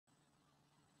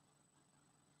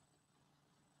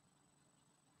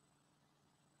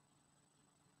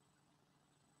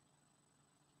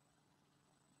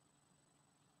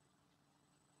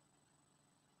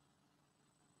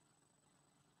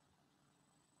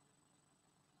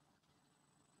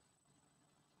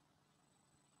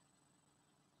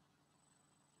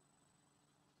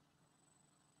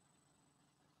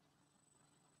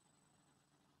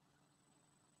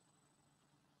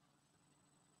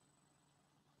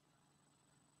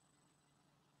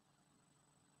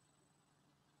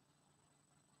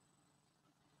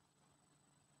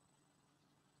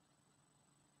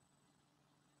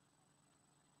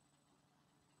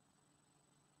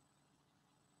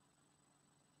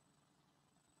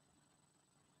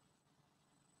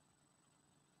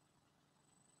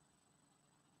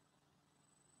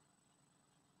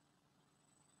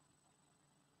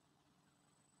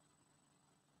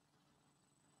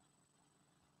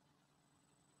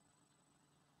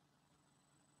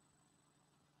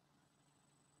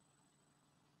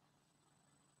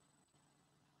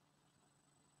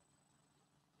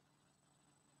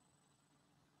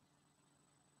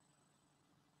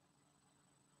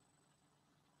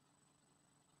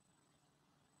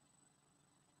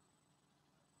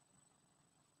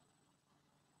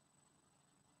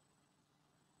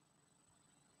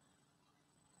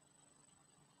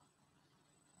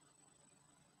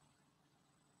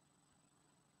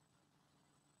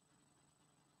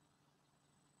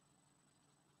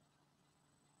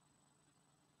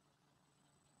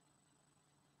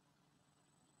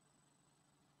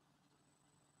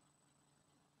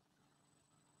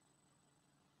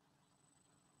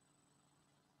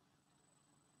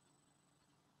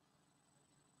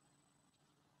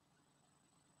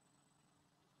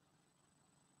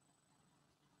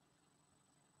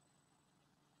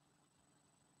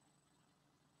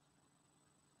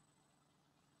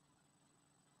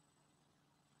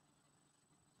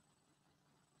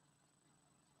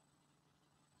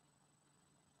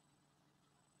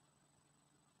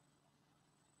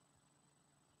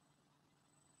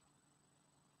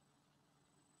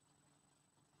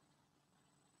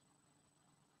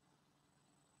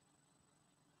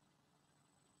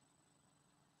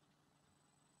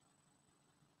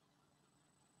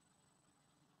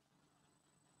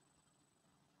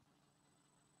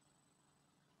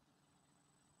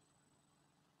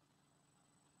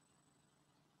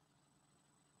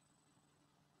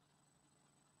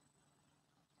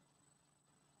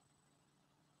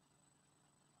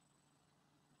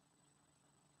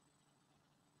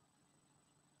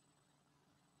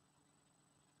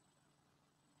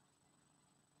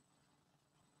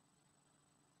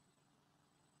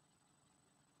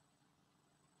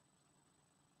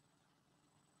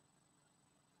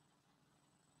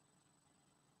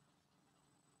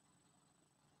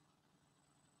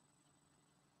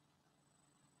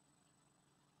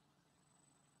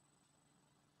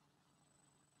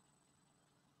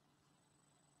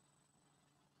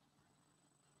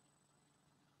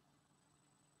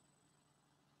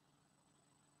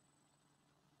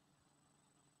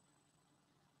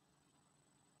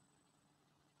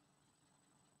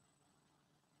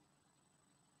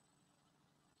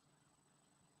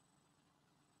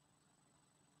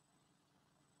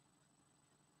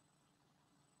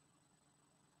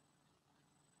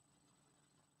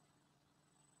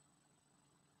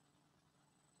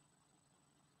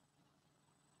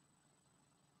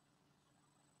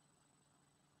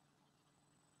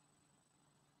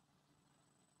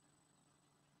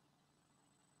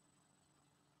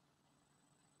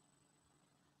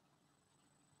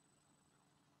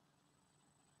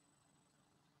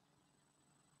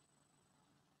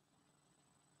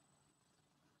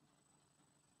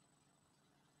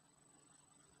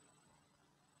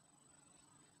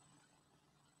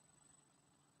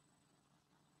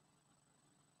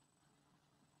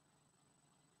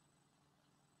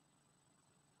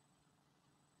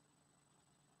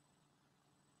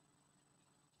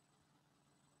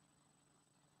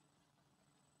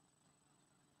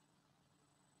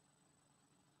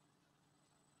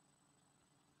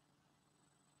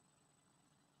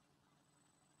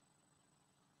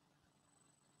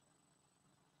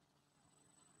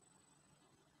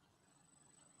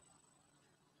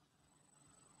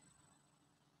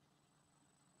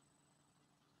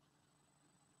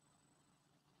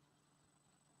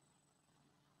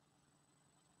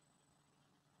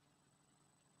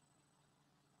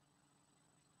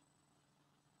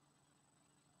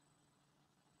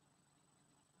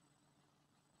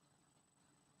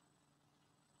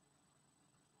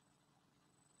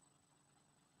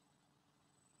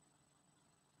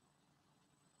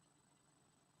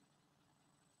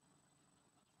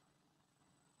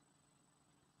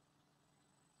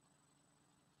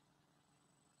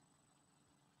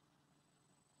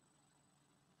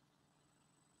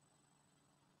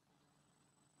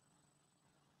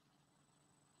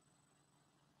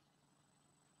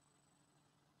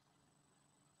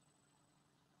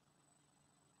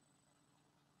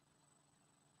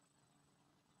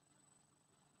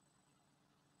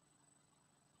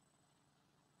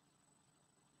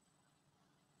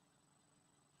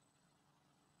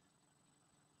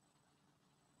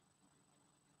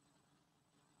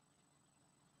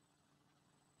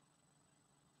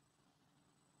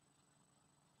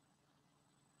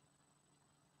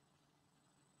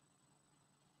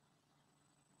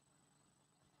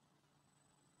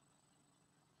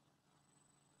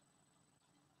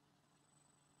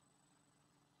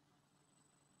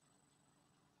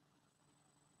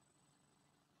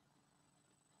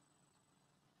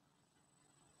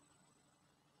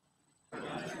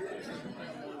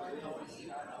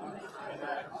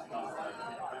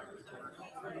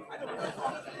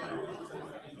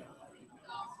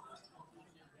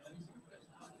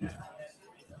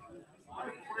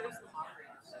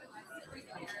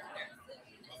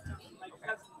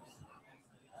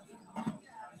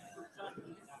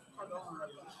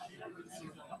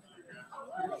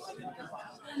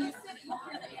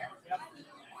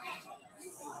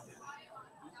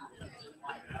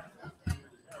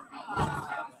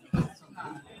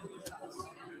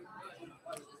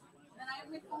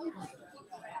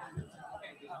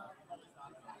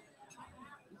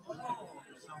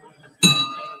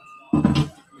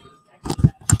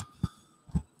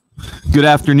Good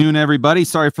afternoon, everybody.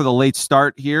 Sorry for the late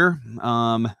start here.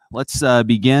 Let's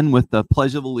begin with the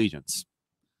Pledge of Allegiance.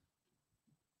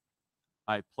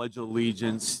 I pledge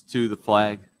allegiance to the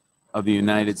flag of the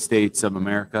United States of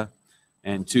America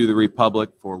and to the republic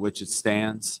for which it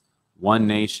stands, one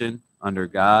nation, under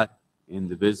God,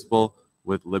 indivisible,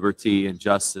 with liberty and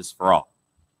justice for all.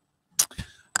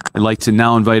 I'd like to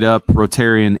now invite up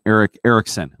Rotarian Eric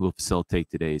Erickson, who will facilitate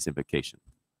today's invocation.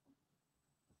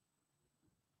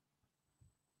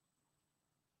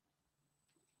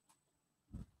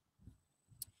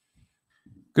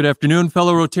 Good afternoon,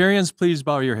 fellow Rotarians. Please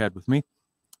bow your head with me.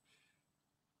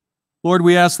 Lord,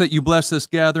 we ask that you bless this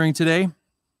gathering today.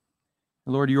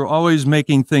 Lord, you're always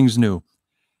making things new.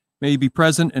 May you be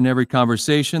present in every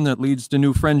conversation that leads to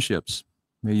new friendships.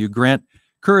 May you grant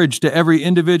courage to every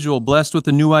individual blessed with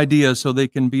a new idea so they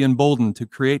can be emboldened to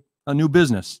create a new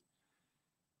business.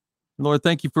 Lord,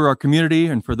 thank you for our community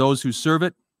and for those who serve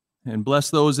it, and bless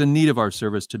those in need of our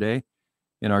service today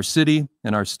in our city,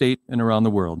 in our state, and around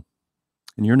the world.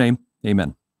 In your name,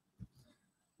 amen.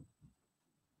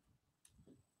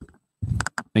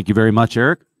 Thank you very much,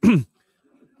 Eric.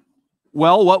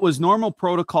 Well, what was normal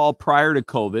protocol prior to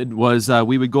COVID was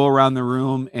we would go around the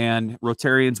room and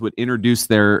Rotarians would introduce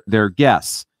their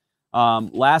guests.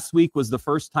 Last week was the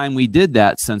first time we did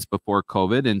that since before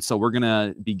COVID, and so we're going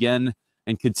to begin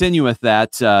and continue with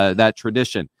that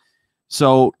tradition.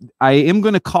 So I am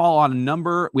going to call on a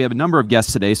number. We have a number of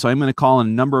guests today, so I'm going to call on a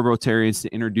number of Rotarians to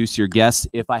introduce your guests.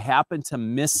 If I happen to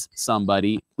miss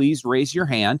somebody, please raise your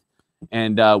hand,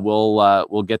 and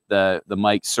we'll get the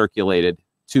mic circulated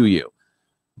to you.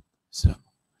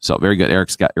 So very good.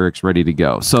 Eric's ready to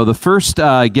go. So the first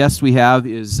guest we have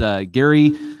is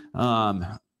Gary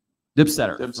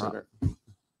Dipstetter.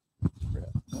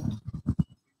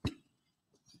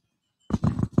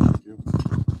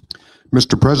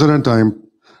 Mr. President, I'm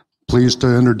pleased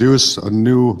to introduce a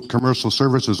new Commercial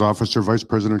Services Officer, Vice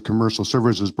President Commercial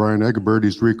Services, Brian Egbert.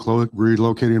 He's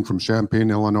relocating from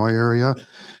Champaign, Illinois area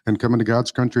and coming to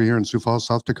God's country here in Sioux Falls,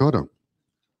 South Dakota.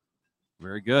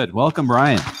 Very good. Welcome,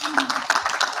 Brian.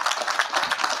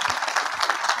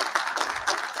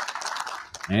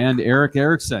 And Eric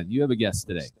Erickson, you have a guest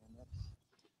today.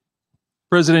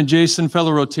 President Jason,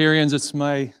 fellow Rotarians, it's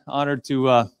my honor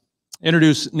to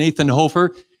introduce Nathan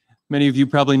Hofer. Many of you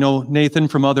probably know Nathan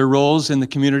from other roles in the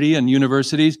community and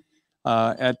universities.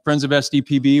 At Friends of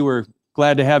SDPB, we're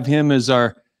glad to have him as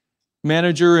our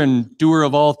manager and doer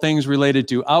of all things related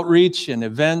to outreach and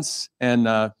events and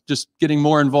just getting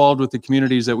more involved with the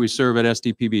communities that we serve at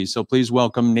SDPB. So please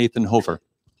welcome Nathan Hofer.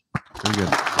 Very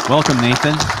good. Welcome,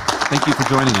 Nathan. Thank you for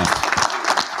joining us.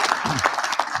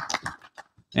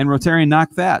 And Rotarian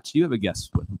Knock Thatch, you have a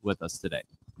guest with us today.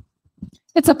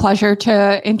 It's a pleasure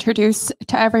to introduce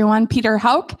to everyone Peter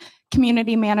Hauk,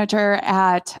 Community Manager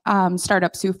at Start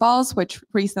Up Sioux Falls, which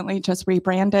recently just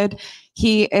rebranded.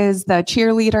 He is the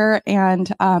cheerleader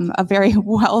and a very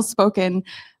well-spoken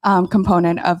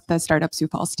component of the Start Up Sioux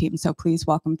Falls team. So please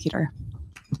welcome Peter.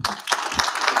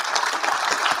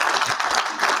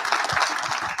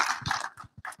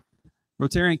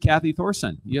 Rotarian Kathy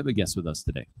Thorson, you have a guest with us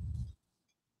today.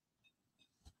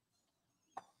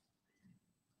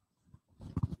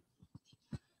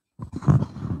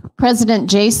 President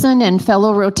Jason and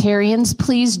fellow Rotarians,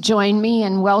 please join me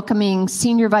in welcoming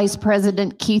Senior Vice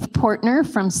President Keith Portner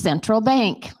from Central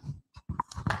Bank.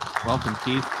 Welcome,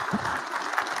 Keith.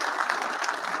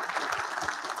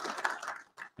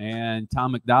 And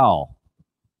Tom McDowell.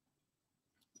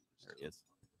 There he is.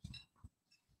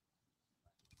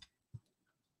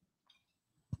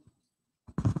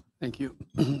 Thank you.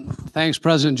 Thanks,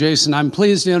 President Jason. I'm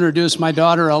pleased to introduce my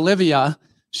daughter, Olivia.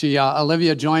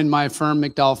 Olivia joined my firm,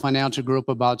 McDowell Financial Group,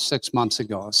 about 6 months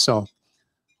ago. So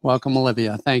welcome,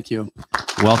 Olivia. Thank you.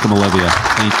 Welcome, Olivia.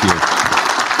 Thank you.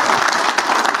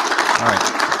 All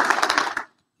right.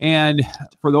 And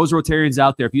for those Rotarians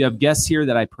out there, if you have guests here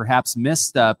that I perhaps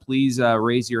missed, please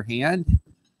raise your hand.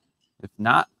 If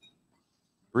not,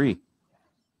 Bree.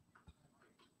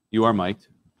 You are mic'd.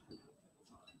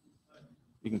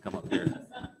 You can come up here.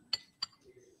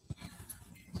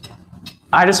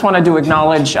 I just wanted to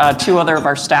acknowledge two other of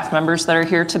our staff members that are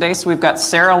here today. So we've got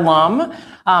Sarah Lum,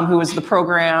 who is the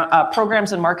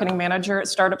Programs and Marketing Manager at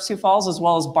Start Up Sioux Falls, as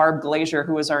well as Barb Glazier,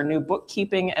 who is our new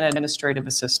Bookkeeping and Administrative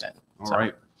Assistant. All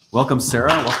right. Welcome,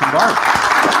 Sarah. Welcome, Barb.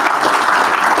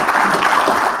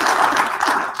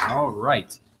 All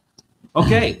right.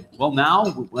 Okay. Well, now,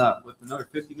 with another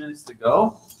 50 minutes to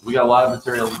go, we got a lot of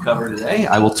material to cover today.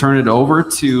 I will turn it over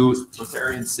to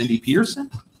Rotarian Cindy Peterson,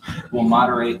 who will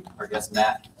moderate our guests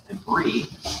Matt and Bree.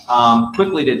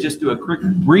 Quickly, to just do a quick,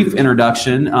 brief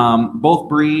introduction. Both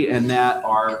Bree and Matt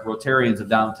are Rotarians of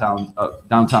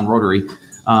downtown Rotary,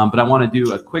 but I want to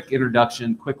do a quick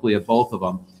introduction quickly of both of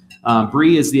them.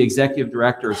 Bree is the executive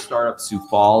director of Start Up Sioux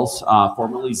Falls,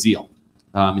 formerly Zeal,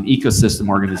 an ecosystem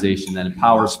organization that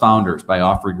empowers founders by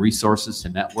offering resources to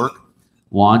network,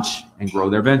 launch, and grow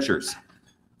their ventures.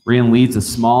 Brienne leads a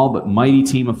small but mighty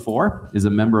team of 4, is a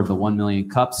member of the 1 Million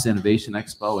Cups Innovation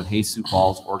Expo and Hey Sioux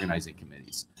Falls organizing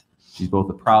committees. She's both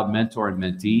a proud mentor and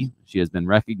mentee. She has been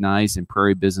recognized in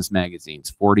Prairie Business Magazine's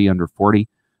 40 Under 40,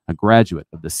 a graduate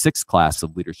of the 6th class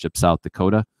of Leadership South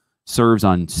Dakota, serves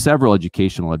on several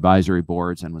educational advisory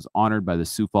boards, and was honored by the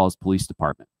Sioux Falls Police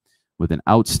Department with an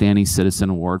Outstanding Citizen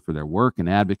Award for their work and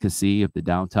advocacy of the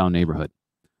downtown neighborhood.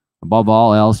 Above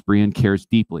all else, Brienne cares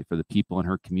deeply for the people in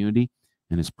her community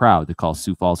and is proud to call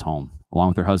Sioux Falls home, along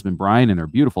with her husband, Brian, and her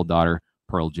beautiful daughter,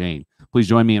 Pearl Jane. Please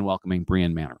join me in welcoming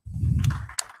Brienne Maner.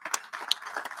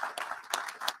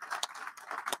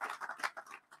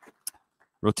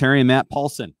 Rotarian Matt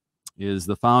Paulson is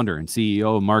the founder and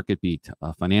CEO of MarketBeat,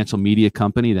 a financial media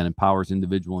company that empowers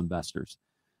individual investors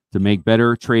to make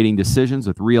better trading decisions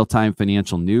with real-time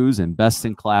financial news and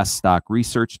best-in-class stock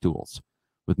research tools.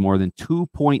 With more than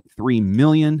 2.3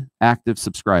 million active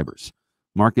subscribers,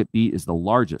 MarketBeat is the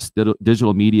largest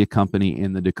digital media company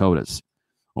in the Dakotas.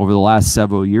 Over the last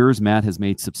several years, Matt has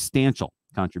made substantial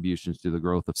contributions to the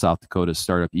growth of South Dakota's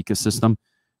startup ecosystem.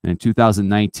 And in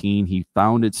 2019, he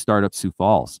founded Start Up Sioux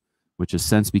Falls, which has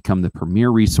since become the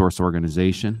premier resource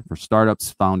organization for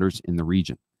startups founders in the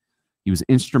region. He was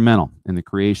instrumental in the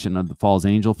creation of the Falls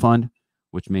Angel Fund,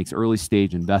 which makes early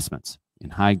stage investments in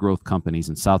high growth companies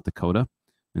in South Dakota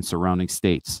and surrounding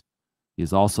states. He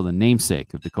is also the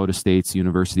namesake of Dakota State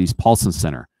University's Paulson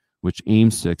Center, which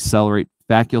aims to accelerate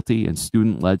faculty and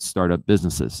student-led startup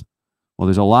businesses. Well,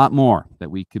 there's a lot more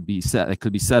that could be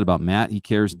said about Matt. He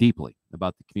cares deeply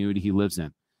about the community he lives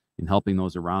in helping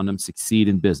those around him succeed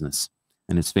in business,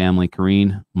 and his family,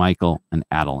 Corrine, Michael, and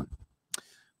Adeline.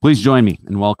 Please join me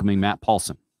in welcoming Matt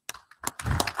Paulson.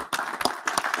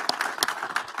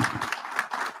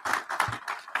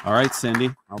 All right,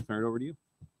 Cindy, I'll turn it over to you.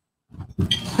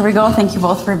 Here we go. Thank you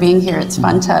both for being here. It's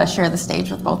fun to share the stage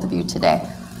with both of you today.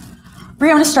 Bree,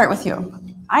 I'm going to start with you.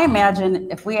 I imagine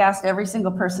if we asked every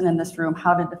single person in this room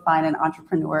how to define an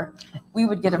entrepreneur, we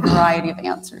would get a variety of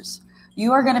answers.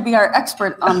 You are going to be our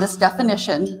expert on this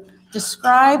definition.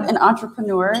 Describe an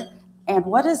entrepreneur, and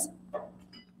what is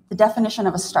the definition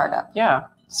of a startup? Yeah.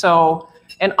 So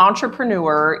an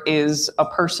entrepreneur is a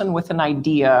person with an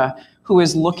idea who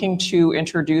is looking to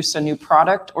introduce a new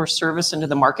product or service into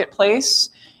the marketplace.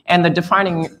 And the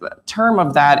defining term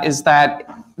of that is that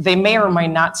they may or may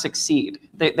not succeed.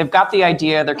 They've got the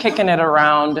idea, they're kicking it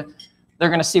around, they're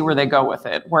going to see where they go with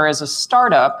it. Whereas a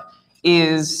startup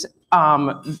is they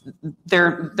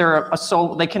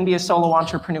can be a solo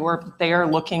entrepreneur, but they are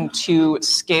looking to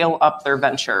scale up their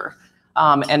venture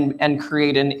and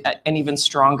create an even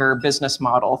stronger business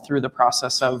model through the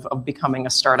process of becoming a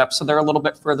startup. So they're a little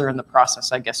bit further in the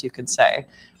process, I guess you could say.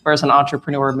 Whereas an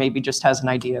entrepreneur maybe just has an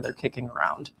idea they're kicking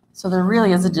around. So there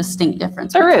really is a distinct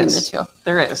difference between the two.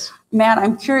 There is. Matt,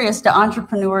 I'm curious, do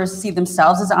entrepreneurs see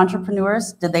themselves as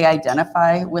entrepreneurs? Did they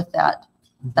identify with that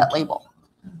label?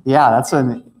 Yeah, that's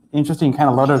an interesting kind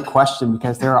of loaded question,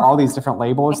 because there are all these different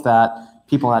labels that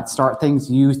people that start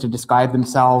things use to describe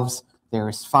themselves.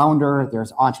 There's founder,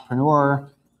 there's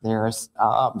entrepreneur, there's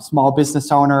small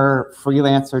business owner,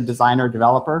 freelancer, designer,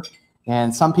 developer.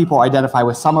 And some people identify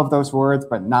with some of those words,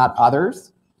 but not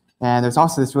others. And there's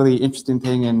also this really interesting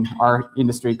thing in our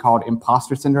industry called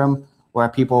imposter syndrome, where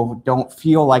people don't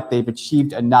feel like they've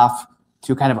achieved enough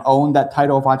to kind of own that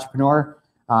title of entrepreneur.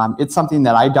 It's something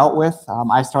that I dealt with.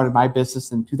 I started my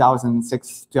business in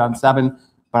 2006, 2007,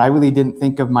 but I really didn't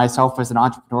think of myself as an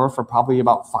entrepreneur for probably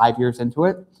about 5 years into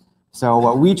it. So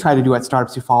what we try to do at Start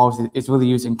Up Sioux Falls is really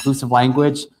use inclusive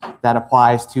language that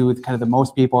applies to kind of the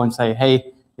most people and say,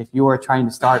 hey, if you are trying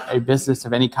to start a business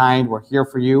of any kind, we're here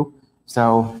for you.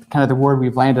 So kind of the word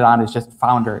we've landed on is just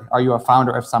founder. Are you a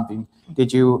founder of something?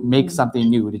 Did you make something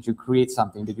new? Did you create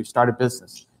something? Did you start a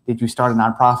business? Did you start a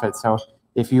nonprofit? So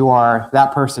if you are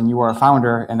that person, you are a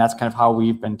founder, and that's kind of how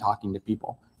we've been talking to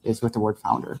people, is with the word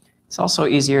founder. It's also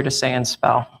easier to say and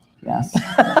spell. Yes.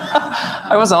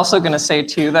 I was also going to say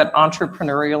too that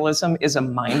entrepreneurialism is a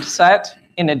mindset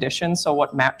in addition. So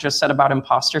what Matt just said about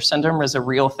imposter syndrome is a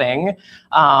real thing.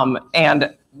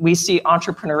 And we see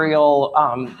entrepreneurial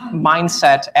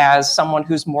mindset as someone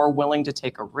who's more willing to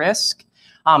take a risk,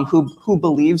 who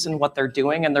believes in what they're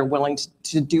doing, and they're willing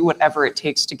to do whatever it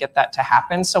takes to get that to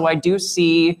happen. So I do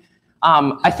see,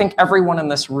 I think everyone in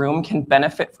this room can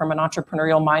benefit from an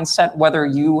entrepreneurial mindset, whether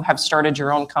you have started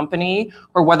your own company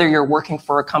or whether you're working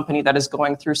for a company that is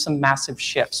going through some massive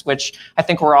shifts, which I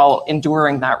think we're all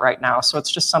enduring that right now. So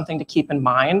it's just something to keep in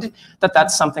mind, that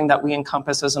that's something that we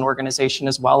encompass as an organization,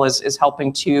 as well as is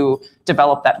helping to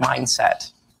develop that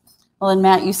mindset. Well, and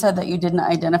Matt, you said that you didn't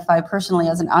identify personally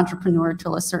as an entrepreneur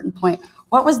till a certain point.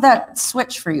 What was that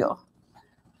switch for you?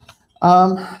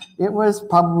 It was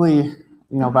probably,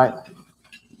 but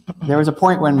there was a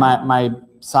point when my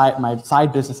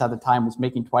side business at the time was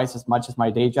making twice as much as my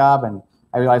day job, and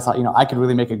I realized, I could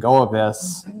really make a go of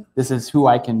this. This is who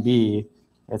I can be.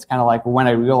 It's kind of like when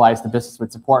I realized the business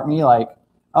would support me, like,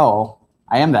 oh,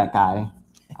 I am that guy.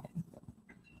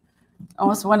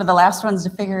 Almost one of the last ones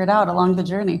to figure it out along the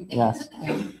journey. Yes.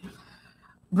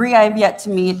 Bree, I've yet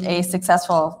to meet a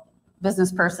successful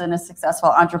business person, a successful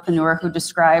entrepreneur who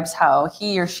describes how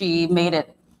he or she made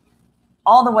it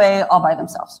all the way, all by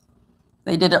themselves.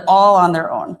 They did it all on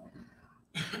their own.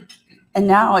 And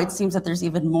now it seems that there's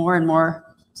even more and more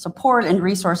support and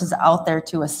resources out there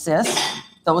to assist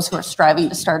those who are striving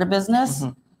to start a business.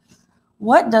 Mm-hmm.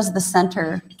 What does the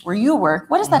center where you work,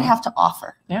 what does that have to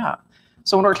offer? Yeah.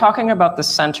 So when we're talking about the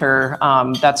center,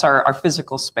 that's our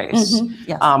physical space, Mm-hmm.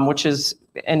 Yes. Which is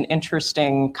an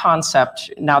interesting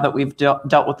concept now that we've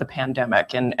dealt with the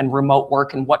pandemic and remote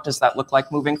work, and what does that look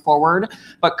like moving forward.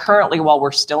 But currently, while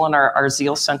we're still in our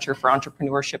Zeal Center for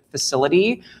Entrepreneurship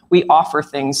facility, we offer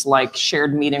things like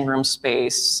shared meeting room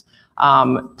space,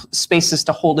 spaces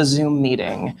to hold a Zoom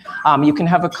meeting. You can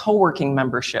have a co-working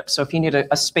membership. So if you need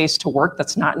a space to work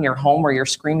that's not in your home where your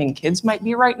screaming kids might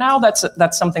be right now, that's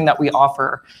something that we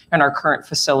offer in our current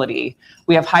facility.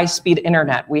 We have high-speed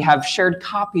internet. We have shared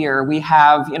copier. We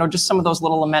have, just some of those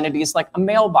little amenities like a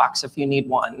mailbox if you need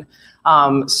one.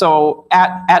 So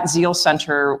at Zeal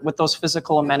Center, with those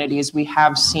physical amenities, we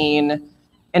have seen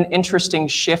an interesting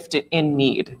shift in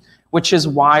need, which is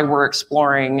why we're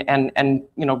exploring and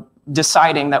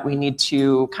deciding that we need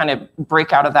to kind of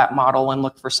break out of that model and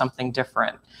look for something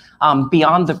different.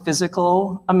 Beyond the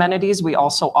physical amenities, we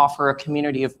also offer a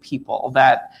community of people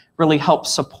that really help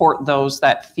support those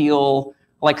that feel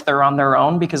like they're on their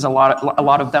own, because a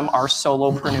lot of them are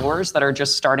solopreneurs that are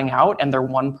just starting out and they're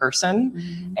one person,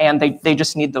 mm-hmm. and they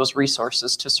just need those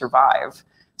resources to survive.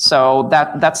 So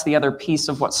that's the other piece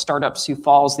of what Start Up Sioux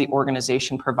Falls, the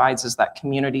organization, provides, is that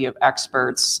community of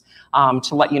experts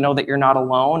to let you know that you're not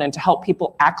alone and to help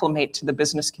people acclimate to the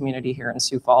business community here in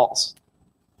Sioux Falls.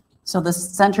 So the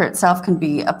center itself can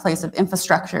be a place of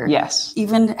infrastructure. Yes.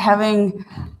 Even having,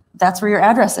 that's where your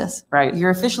address is. Right.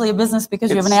 You're officially a business because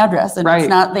you have an address, and right. It's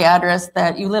not the address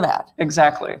that you live at.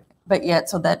 Exactly. But yet,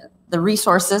 so that the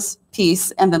resources piece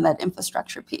and then that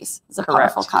infrastructure piece is a Correct.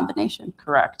 powerful combination.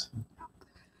 Correct.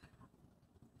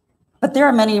 But there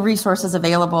are many resources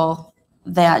available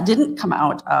that didn't come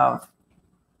out of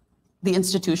the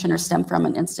institution or stem from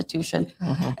an institution.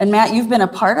 Mm-hmm. And Matt, you've been a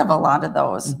part of a lot of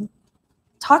those. Mm-hmm.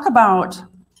 Talk about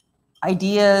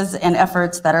ideas and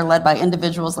efforts that are led by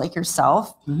individuals like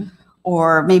yourself, mm-hmm.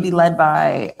 or maybe led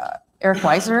by Eric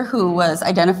Weiser, who was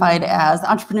identified as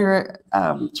the Entrepreneur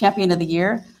Champion of the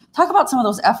Year. Talk about some of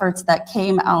those efforts that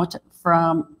came out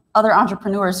from other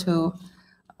entrepreneurs who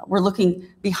were looking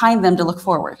behind them to look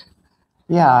forward.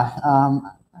 Yeah,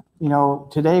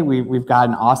 today we've got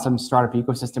an awesome startup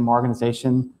ecosystem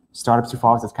organization, Start Up Sioux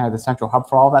Falls. It's kind of the central hub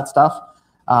for all that stuff.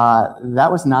 That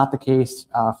was not the case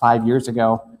 5 years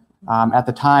ago. At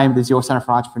the time, the Zeal Center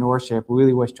for Entrepreneurship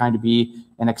really was trying to be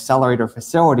an accelerator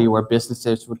facility where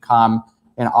businesses would come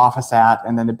and office at,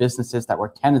 and then the businesses that were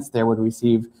tenants there would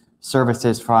receive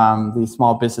services from the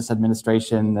Small Business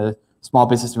Administration, the Small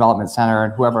Business Development Center,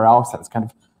 and whoever else that was kind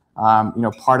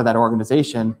of part of that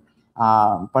organization.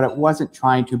 But it wasn't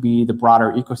trying to be the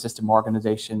broader ecosystem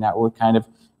organization that would kind of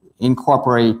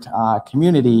incorporate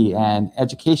community and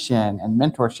education and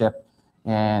mentorship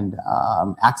and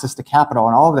access to capital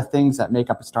and all of the things that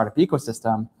make up a startup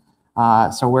ecosystem.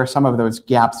 So where some of those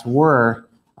gaps were,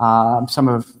 some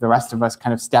of the rest of us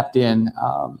kind of stepped in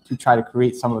to try to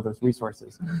create some of those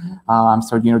resources.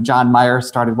 So, John Meyer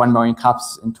started 1 Million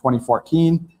Cups in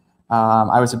 2014.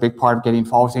 I was a big part of getting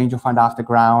Falls Angel Fund off the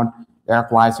ground. Eric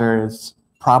Weiser is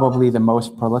probably the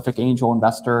most prolific angel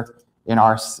investor in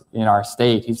our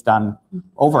state. He's done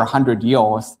over 100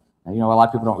 deals. A lot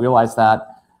of people don't realize that.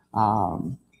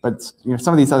 But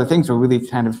some of these other things are really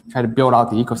kind of try to build out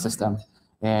the ecosystem.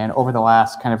 And over the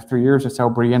last kind of 3 years or so,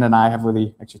 Brienne and I have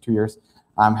really, actually 2 years,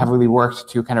 have really worked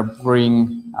to kind of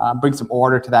bring some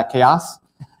order to that chaos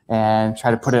and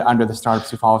try to put it under the Start Up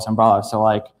Sioux Falls umbrella. So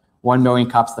like 1 Million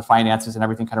Cups, the finances and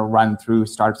everything kind of run through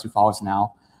Start Up Sioux Falls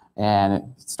now. And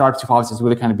Start Up Sioux Falls is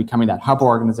really kind of becoming that hub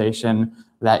organization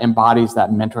that embodies that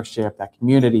mentorship, that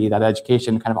community, that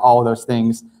education, kind of all of those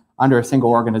things under a single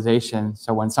organization.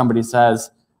 So when somebody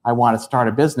says, I want to start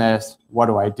a business, what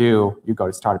do? You go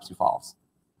to Start Up Sioux Falls.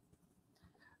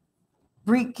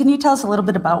 Bree, can you tell us a little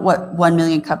bit about what 1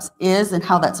 Million Cups is and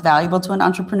how that's valuable to an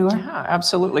entrepreneur? Yeah,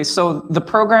 absolutely. So the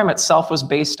program itself was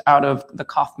based out of the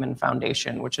Kauffman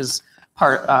Foundation, which is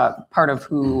part of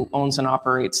who owns and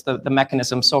operates the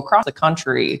mechanism. So across the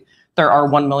country, there are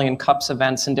 1 Million Cups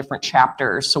events in different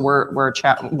chapters. So we're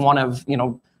one of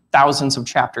thousands of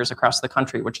chapters across the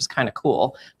country, which is kind of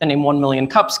cool. The name 1 Million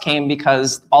Cups came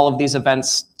because all of these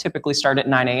events typically start at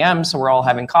 9 a.m. So we're all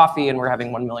having coffee and we're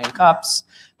having 1 million cups.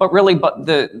 But really,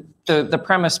 the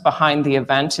premise behind the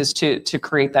event is to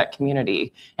create that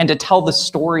community and to tell the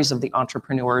stories of the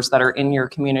entrepreneurs that are in your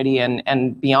community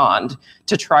and beyond,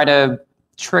 to try to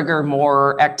trigger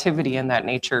more activity in that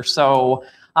nature. So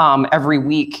every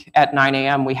week at 9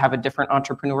 a.m., we have a different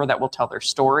entrepreneur that will tell their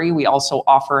story. We also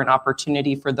offer an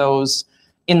opportunity for those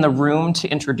in the room to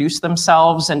introduce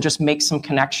themselves and just make some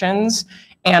connections.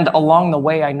 And along the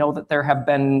way, I know that there have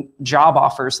been job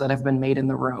offers that have been made in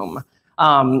the room.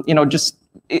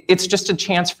 It's just a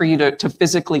chance for you to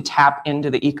physically tap into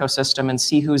the ecosystem and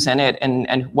see who's in it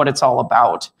and what it's all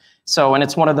about. So, and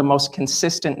it's one of the most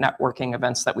consistent networking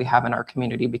events that we have in our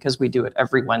community because we do it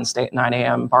every Wednesday at 9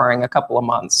 a.m., barring a couple of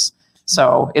months.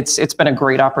 So it's been a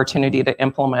great opportunity to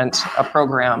implement a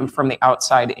program from the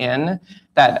outside in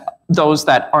that those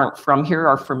that aren't from here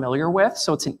are familiar with.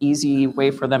 So it's an easy way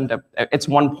for them it's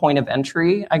one point of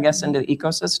entry, I guess, into the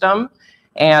ecosystem.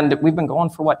 And we've been going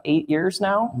for 8 years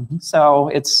now. Mm-hmm. So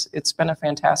it's been a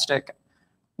fantastic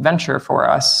venture for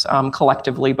us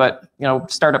collectively, but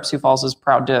Start Up Sioux Falls is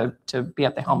proud to be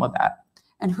at the helm of that.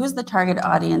 And who's the target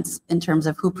audience in terms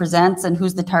of who presents, and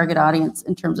who's the target audience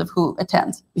in terms of who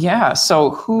attends? Yeah,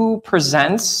 so who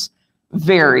presents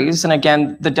varies, and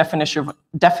again, the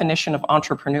definition of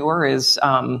entrepreneur is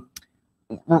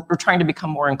we're trying to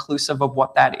become more inclusive of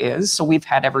what that is. So we've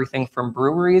had everything from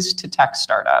breweries to tech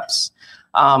startups.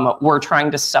 We're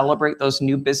trying to celebrate those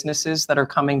new businesses that are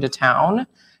coming to town.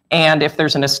 And if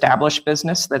there's an established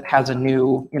business that has a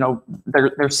new,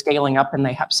 they're scaling up and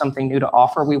they have something new to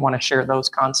offer, we want to share those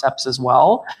concepts as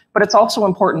well. But it's also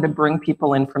important to bring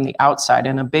people in from the outside.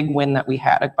 And a big win that we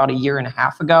had about 1.5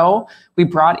 years ago, we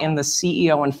brought in the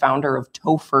CEO and founder of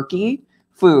Tofurkey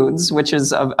Foods, which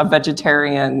is a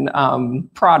vegetarian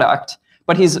product.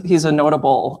 But he's a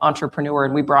notable entrepreneur,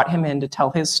 and we brought him in to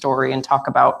tell his story and talk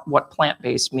about what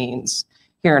plant-based means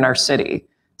here in our city.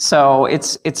 So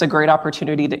it's a great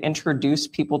opportunity to introduce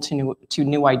people to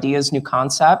new ideas, new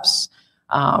concepts,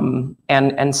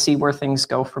 and see where things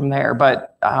go from there.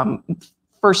 But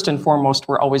first and foremost,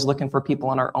 we're always looking for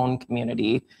people in our own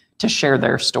community to share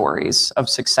their stories of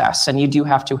success. And you do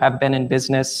have to have been in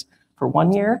business for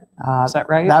 1 year. Is that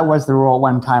right? That was the rule at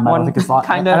one time. I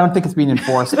don't think it's being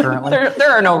enforced currently. There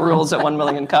are no rules at 1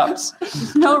 Million Cups.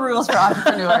 No rules for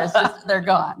entrepreneurs. Just, they're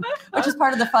gone. Which is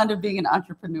part of the fun of being an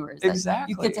entrepreneur.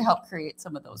 Exactly. You get to help create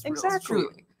some of those rules. Exactly.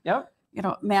 Truly. Yep.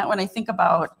 Matt, when I think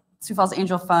about Sioux Falls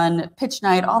Angel Fund, Pitch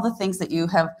Night, all the things that you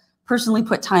have personally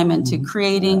put time into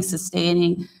creating,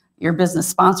 sustaining, your business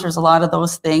sponsors a lot of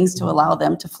those things to allow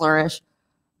them to flourish.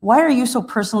 Why are you so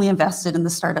personally invested in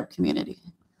the startup community?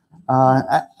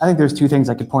 I think there's two things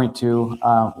I could point to.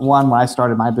 One, when I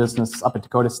started my business up at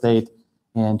Dakota State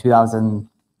in 2000,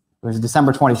 it was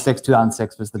December 26,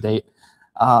 2006 was the date.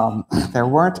 There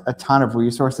weren't a ton of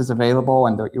resources available,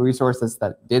 and the resources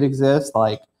that did exist,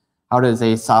 like how does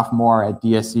a sophomore at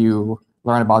DSU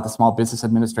learn about the Small Business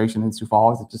Administration in Sioux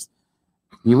Falls?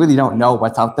 You really don't know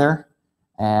what's out there.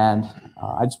 And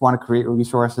I just want to create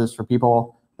resources for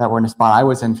people that were in a spot I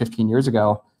was in 15 years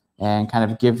ago, and kind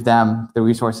of give them the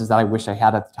resources that I wish I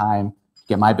had at the time to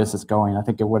get my business going. I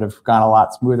think it would have gone a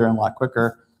lot smoother and a lot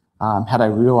quicker had I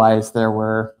realized there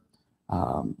were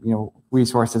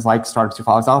resources like Start Up Sioux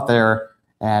Falls out there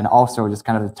and also just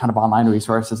kind of a ton of online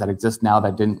resources that exist now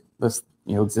that didn't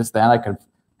exist then. I could have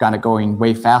gotten it going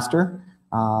way faster.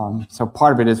 So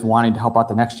part of it is wanting to help out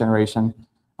the next generation.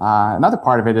 Another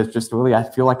part of it is just really, I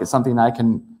feel like it's something that I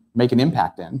can make an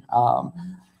impact in.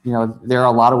 There are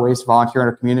a lot of ways to volunteer in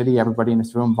our community. Everybody in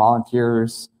this room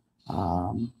volunteers,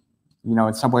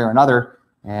 in some way or another.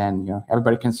 And,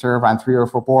 everybody can serve on 3 or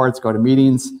 4 boards, go to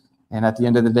meetings. And at the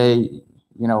end of the day,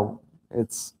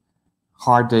 it's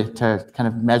hard to kind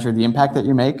of measure the impact that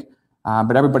you make.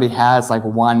 But everybody has like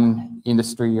one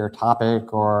industry or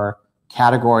topic or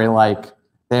category like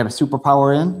they have a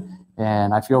superpower in.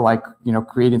 And I feel like,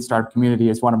 creating startup community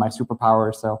is one of my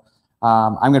superpowers. So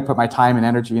I'm going to put my time and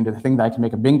energy into the thing that I can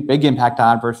make a big impact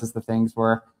on versus the things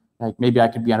where like maybe I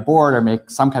could be on a board or make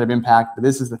some kind of impact, but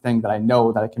this is the thing that I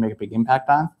know that I can make a big impact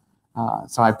on.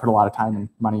 So I put a lot of time and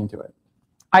money into it.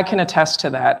 I can attest to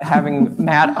that. Having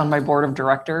Matt on my board of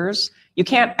directors, you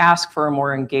can't ask for a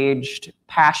more engaged,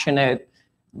 passionate,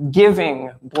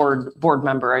 giving board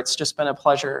member. It's just been a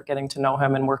pleasure getting to know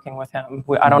him and working with him.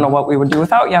 I don't know what we would do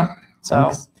without you. So.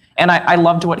 Thanks. And I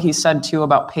loved what he said too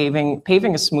about paving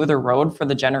a smoother road for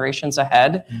the generations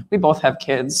ahead. We both have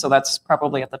kids, so that's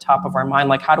probably at the top of our mind.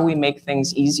 Like, how do we make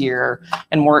things easier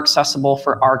and more accessible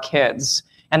for our kids?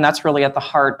 And that's really at the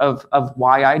heart of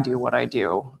why I do what I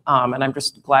do. And I'm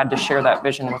just glad to share that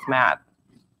vision with Matt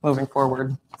moving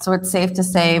forward. So it's safe to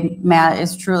say Matt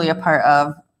is truly a part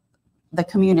of the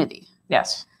community.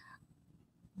 Yes.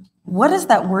 What does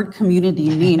that word community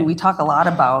mean? We talk a lot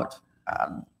about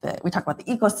we talk about the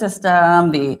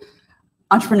ecosystem, the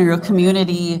entrepreneurial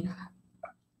community.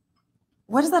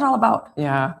 What is that all about?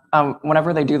 Yeah.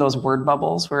 Whenever they do those word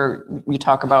bubbles where you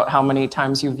talk about how many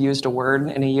times you've used a word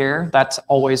in a year, that's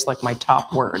always like my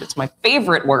top word. It's my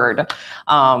favorite word.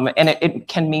 And it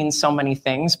can mean so many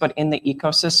things, but in the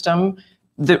ecosystem,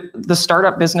 the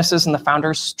startup businesses and the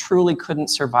founders truly couldn't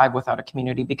survive without a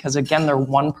community because, again, they're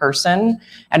one person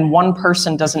and one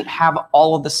person doesn't have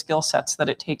all of the skill sets that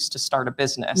it takes to start a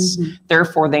business. Mm-hmm.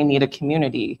 Therefore, they need a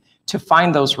community to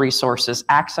find those resources,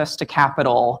 access to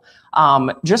capital,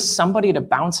 just somebody to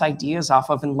bounce ideas off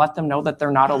of and let them know that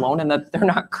they're not alone and that they're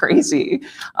not crazy.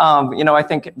 I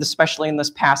think especially in this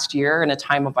past year in a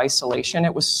time of isolation,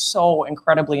 it was so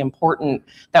incredibly important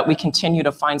that we continue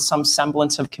to find some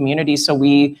semblance of community. So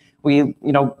we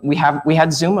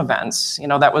had Zoom events.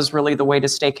 That was really the way to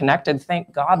stay connected.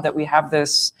 Thank God that we have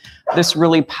this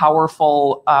really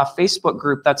powerful Facebook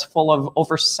group that's full of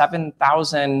over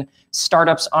 7,000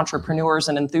 startups, entrepreneurs,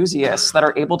 and enthusiasts that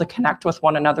are able to connect with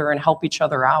one another and help each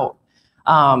other out.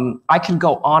 I could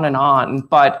go on,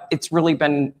 but it's really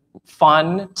been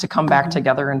fun to come back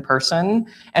together in person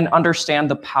and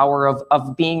understand the power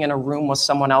of being in a room with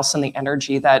someone else and the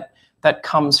energy that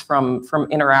comes from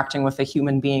interacting with a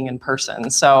human being in person.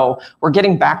 So we're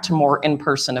getting back to more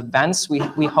in-person events.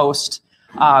 We host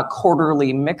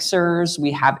quarterly mixers.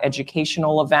 We have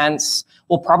educational events.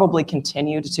 We'll probably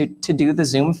continue to do the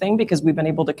Zoom thing because we've been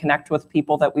able to connect with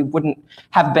people that we wouldn't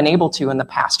have been able to in the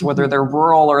past, whether they're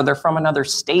rural or they're from another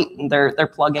state and they're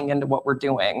plugging into what we're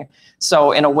doing.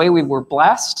 So in a way, we were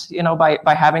blessed,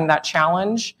 by having that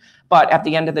challenge. But at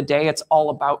the end of the day, it's all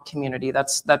about community.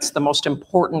 That's the most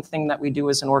important thing that we do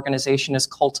as an organization is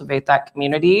cultivate that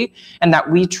community and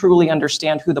that we truly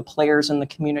understand who the players in the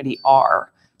community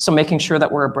are. So making sure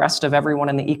that we're abreast of everyone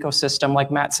in the ecosystem,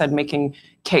 like Matt said,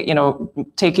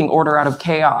 taking order out of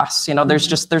chaos.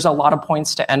 There's a lot of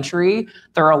points to entry.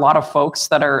 There are a lot of folks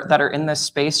that are in this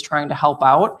space trying to help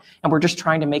out, and we're just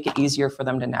trying to make it easier for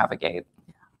them to navigate.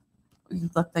 You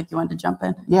looked like you wanted to jump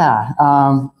in. Yeah,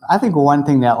 I think one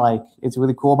thing that it's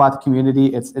really cool about the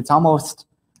community, it's almost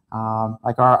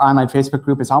like our online Facebook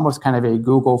group is almost kind of a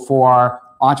Google for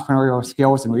entrepreneurial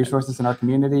skills and resources in our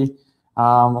community.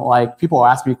 People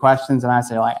ask me questions and I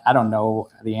say I don't know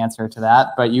the answer to that,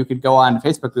 but you could go on the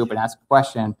Facebook group and ask a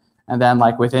question, and then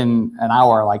within an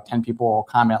hour, 10 people will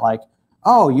comment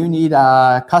oh, you need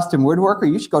a custom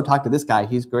woodworker? You should go talk to this guy.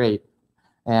 He's great.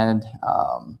 And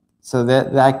so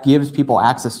that gives people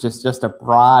access just a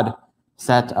broad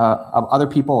set of other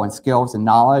people and skills and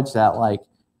knowledge that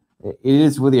it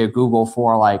is really a Google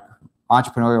for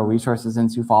entrepreneurial resources in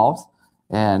Sioux Falls.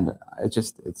 And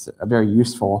it's a very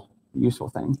useful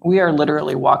thing. We are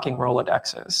literally walking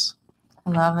Rolodexes. I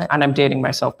love it. And I'm dating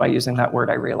myself by using that word,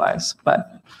 I realize,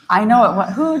 but. I know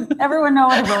it. Everyone know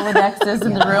what a Rolodex is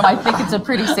in the room. I think it's a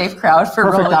pretty safe crowd for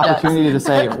Perfect Rolodex. Opportunity to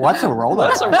say, what's a Rolodex?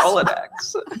 What's a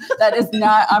Rolodex? That is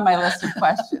not on my list of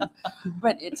questions.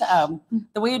 But it's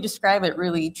the way you describe it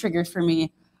really triggered for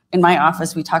me. In my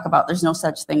office, we talk about there's no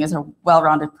such thing as a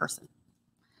well-rounded person.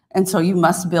 And so you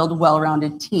must build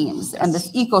well-rounded teams. And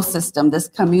this ecosystem, this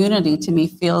community, to me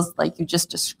feels like you just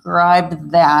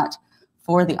described that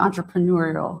for the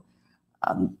entrepreneurial,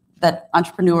 that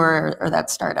entrepreneur or that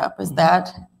startup. Is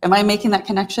that, am I making that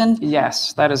connection?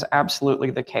 Yes, that is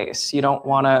absolutely the case. You don't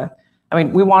want to, I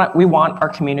mean, we want our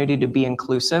community to be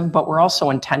inclusive, but we're also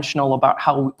intentional about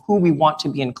who we want to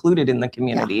be included in the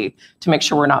community to make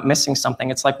sure we're not missing something.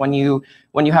 It's like when you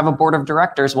have a board of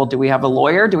directors, well, do we have a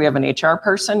lawyer? Do we have an HR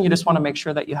person? You just want to make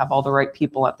sure that you have all the right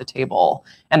people at the table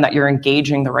and that you're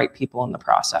engaging the right people in the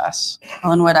process.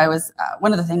 Well, and what I was,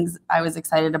 one of the things I was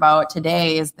excited about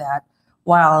today is that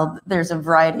while there's a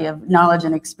variety of knowledge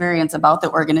and experience about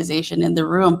the organization in the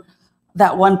room,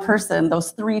 that one person,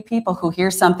 those three people who hear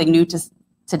something new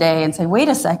today and say, wait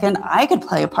a second, I could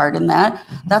play a part in that.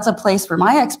 That's a place where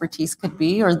my expertise could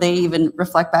be, or they even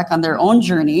reflect back on their own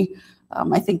journey.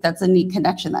 I think that's a neat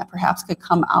connection that perhaps could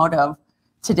come out of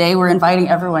today. We're inviting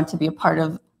everyone to be a part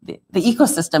of the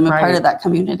ecosystem and part of that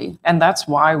community. And that's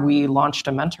why we launched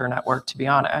a mentor network, to be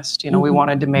honest. You know, we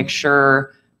wanted to make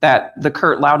sure that the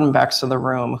Kurt Loudenbecks of the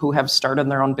room who have started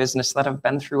their own business, that have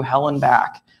been through hell and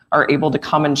back, are able to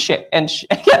come and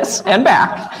yes, and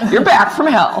back. You're back from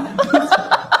hell.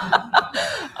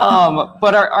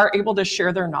 But are able to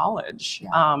share their knowledge.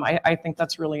 I think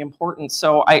that's really important.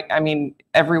 So I mean,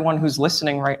 everyone who's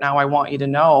listening right now, I want you to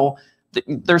know that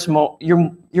there's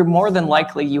you're more than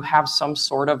likely you have some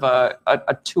sort of a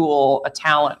tool, a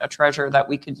talent, a treasure that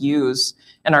we could use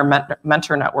in our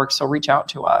mentor network. So reach out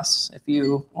to us if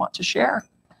you want to share.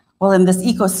 Well, in this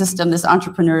ecosystem, this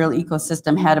entrepreneurial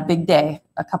ecosystem had a big day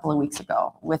a couple of weeks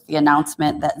ago with the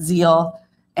announcement that Zeal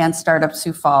and Start Up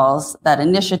Sioux Falls, that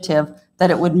initiative,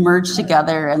 that it would merge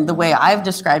together. And the way I've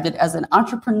described it as an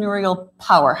entrepreneurial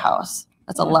powerhouse.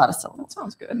 That's a lot of syllables. That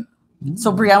sounds good.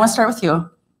 So Bri, I want to start with you.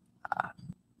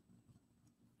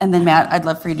 And then Matt, I'd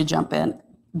love for you to jump in.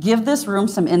 Give this room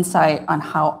some insight on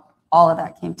how all of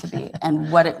that came to be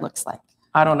and what it looks like.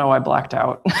 I don't know, I blacked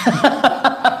out.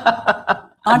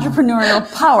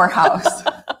 Entrepreneurial powerhouse.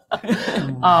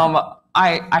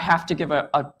 I have to give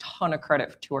a ton of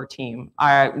credit to our team.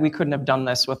 We couldn't have done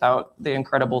this without the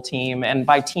incredible team. And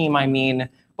by team, I mean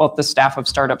both the staff of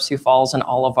Start Up Sioux Falls and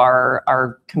all of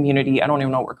our community, I don't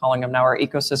even know what we're calling them now, our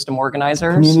ecosystem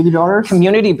organizers. Community builders?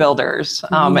 Community builders.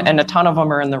 And a ton of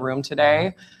them are in the room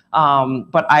today.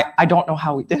 But I don't know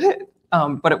how we did it.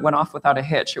 But it went off without a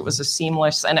hitch. It was a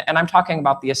seamless, and I'm talking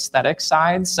about the aesthetic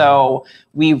side. So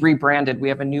we rebranded. We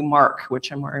have a new mark,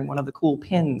 which I'm wearing one of the cool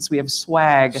pins. We have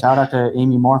swag. Shout out to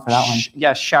Amy Moore for that one.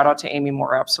 Yes, shout out to Amy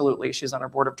Moore. Absolutely. She's on our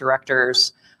board of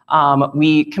directors.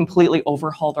 We completely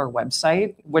overhauled our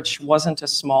website, which wasn't a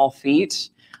small feat.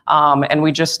 And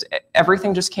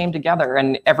everything just came together,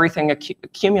 and everything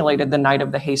accumulated the night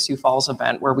of the Hey Sioux Falls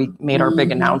event, where we made our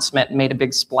big announcement and made a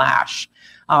big splash.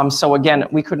 So again,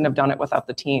 we couldn't have done it without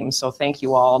the team. So thank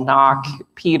you all, Knock,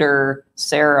 Peter,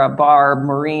 Sarah, Barb,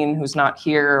 Maureen, who's not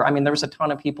here. I mean, there was a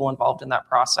ton of people involved in that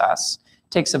process.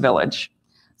 It takes a village.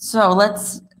 So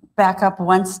let's back up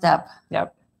one step.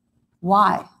 Yep.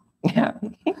 Why? Yeah.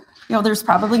 You know, there's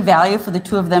probably value for the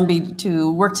two of them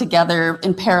to work together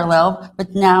in parallel,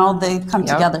 but now they've come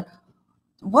together.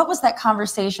 What was that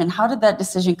conversation? How did that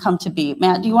decision come to be?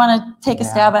 Matt, do you want to take a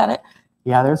stab at it?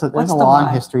 Yeah, there's a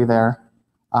long history there.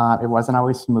 It wasn't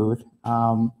always smooth,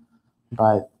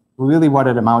 but really what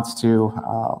it amounts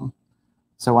to,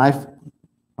 so when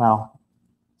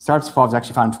Start Sioux Falls was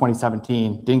actually founded in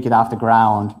 2017, didn't get off the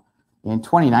ground. In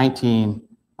 2019,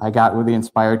 I got really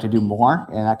inspired to do more,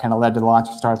 and that kind of led to the launch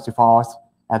of Start Sioux Falls.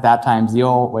 At that time,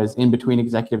 Zeal was in between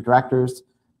executive directors.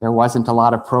 There wasn't a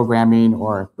lot of programming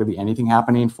or really anything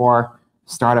happening for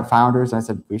startup founders. And I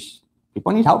said,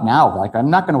 people need help now. Like, I'm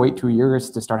not going to wait 2 years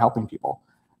to start helping people.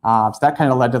 So that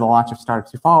kind of led to the launch of Start Up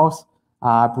Sioux Falls.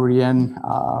 Brienne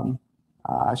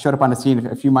showed up on the scene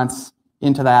a few months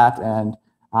into that, and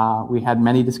we had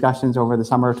many discussions over the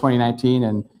summer of 2019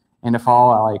 and in the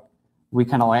fall. We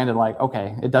kind of landed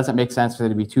okay, it doesn't make sense for there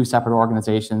to be two separate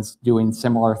organizations doing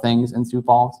similar things in Sioux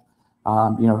Falls.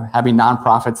 Having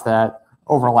nonprofits that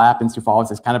overlap in Sioux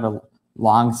Falls is kind of a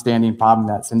long-standing problem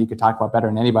that Cindy could talk about better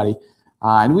than anybody.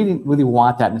 And we didn't really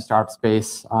want that in the startup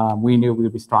space. We knew we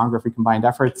would be stronger if we combined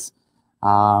efforts.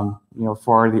 For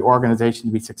the organization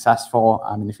to be successful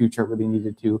in the future, it really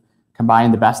needed to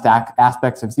combine the best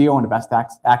aspects of Zeal and the best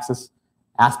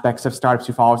aspects of Start Up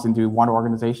Sioux Falls into one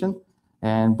organization.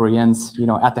 And Brienne's,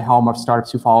 at the helm of Start Up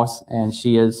Sioux Falls, and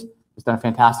she has done a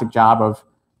fantastic job of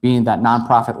being that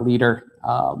nonprofit leader,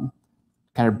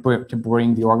 to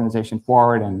bring the organization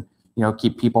forward and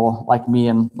keep people like me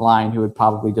in line who would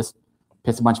probably just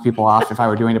piss a bunch of people off if I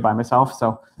were doing it by myself.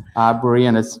 So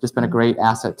Brienne has just been a great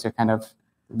asset to kind of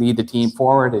lead the team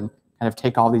forward and kind of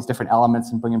take all these different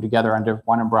elements and bring them together under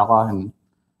one umbrella. And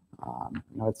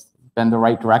it's been the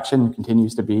right direction,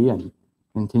 continues to be, and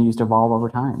continues to evolve over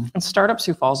time. And Startup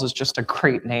Sioux Falls is just a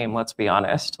great name, let's be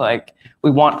honest. Like,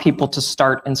 we want people to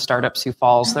start in Startup Sioux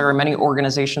Falls. There are many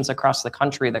organizations across the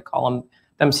country that call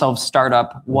themselves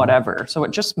startup whatever. So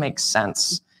it just makes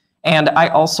sense. And I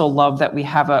also love that we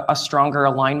have a stronger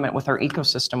alignment with our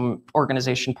ecosystem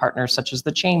organization partners, such as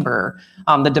the Chamber,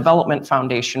 the Development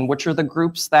Foundation, which are the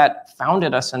groups that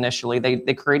founded us initially.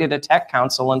 They created a tech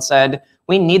council and said,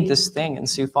 we need this thing in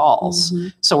Sioux Falls. Mm-hmm.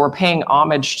 So we're paying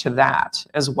homage to that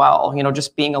as well.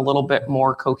 Just being a little bit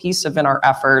more cohesive in our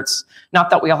efforts. Not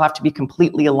that we all have to be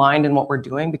completely aligned in what we're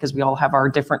doing, because we all have our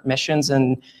different missions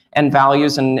and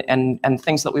values and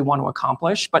things that we want to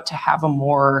accomplish, but to have a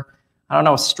more,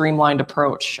 streamlined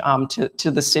approach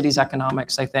to the city's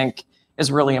economics, I think, is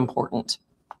really important.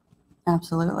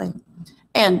 Absolutely.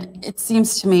 And it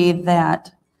seems to me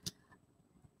that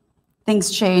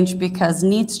things change because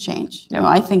needs change.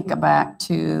 I think back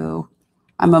to,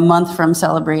 I'm a month from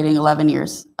celebrating 11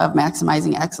 years of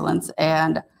maximizing excellence.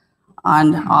 And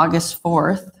on August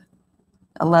 4th,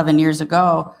 11 years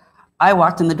ago, I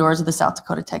walked in the doors of the South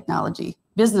Dakota Technology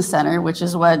Business Center, which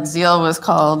is what Zeal was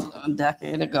called a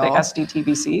decade ago. The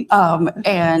SDTBC.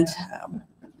 And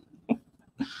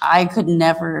I could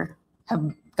never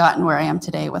have gotten where I am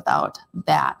today without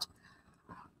that.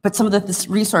 But some of the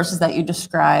resources that you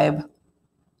describe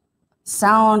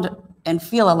sound and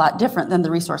feel a lot different than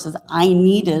the resources I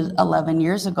needed 11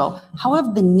 years ago. How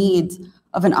have the needs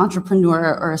of an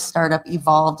entrepreneur or a startup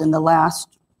evolved in the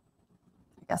last,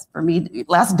 I guess for me,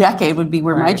 last decade would be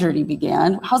where my journey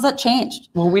began. How's that changed?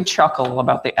 Well, we chuckle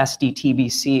about the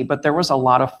SDTBC, but there was a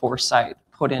lot of foresight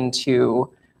put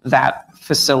into that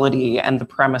facility and the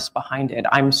premise behind it.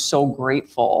 I'm so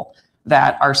grateful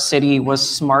that our city was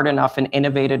smart enough and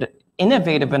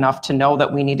innovative enough to know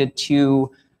that we needed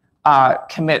to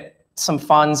commit some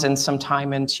funds and some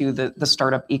time into the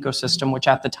startup ecosystem, which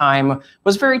at the time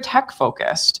was very tech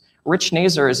focused. Rich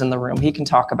Nazer is in the room. He can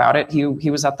talk about it. He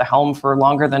was at the helm for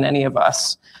longer than any of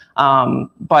us.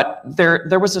 But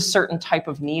there was a certain type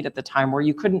of need at the time where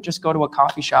you couldn't just go to a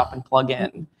coffee shop and plug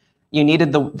in. You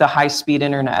needed the high-speed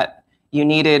internet. You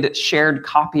needed shared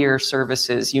copier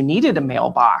services. You needed a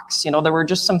mailbox. There were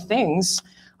just some things,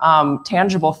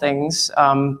 tangible things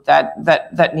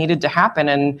that needed to happen.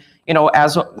 And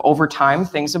as over time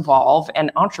things evolve,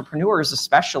 and entrepreneurs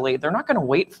especially, they're not going to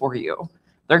wait for you.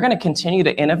 They're going to continue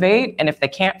to innovate, and if they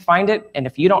can't find it, and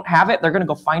if you don't have it, they're going to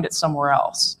go find it somewhere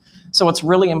else. So it's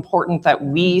really important that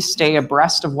we stay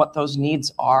abreast of what those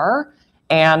needs are,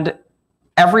 and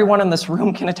everyone in this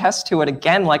room can attest to it.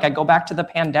 Again, like I go back to the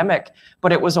pandemic,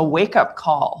 but it was a wake-up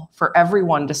call for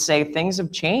everyone to say things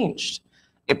have changed.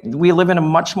 We live in a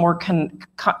much more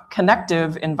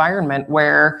connective environment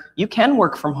where you can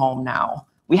work from home now.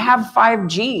 We have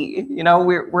 5G,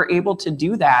 we're able to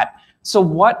do that. So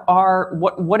what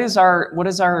is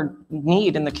our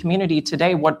need in the community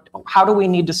today? How do we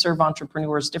need to serve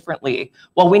entrepreneurs differently?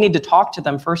 Well, we need to talk to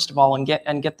them first of all and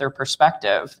get their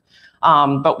perspective.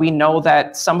 But we know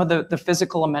that some of the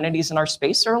physical amenities in our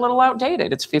space are a little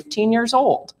outdated. It's 15 years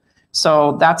old.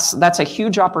 So that's a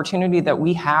huge opportunity that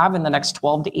we have in the next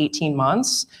 12 to 18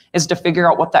 months, is to figure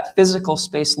out what that physical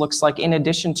space looks like, in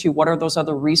addition to what are those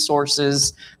other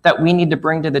resources that we need to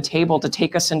bring to the table to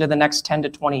take us into the next 10 to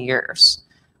 20 years,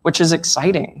 which is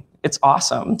exciting. It's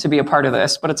awesome to be a part of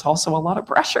this, but it's also a lot of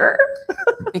pressure.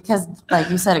 Because like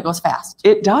you said, it goes fast.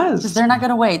 It does. Because they're not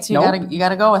going to wait. So you got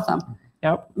to go with them.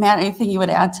 Yep. Matt, anything you would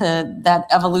add to that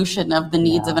evolution of the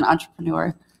needs of an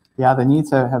entrepreneur? Yeah, the needs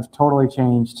have totally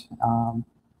changed.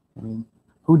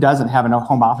 Who doesn't have a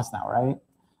home office now, right?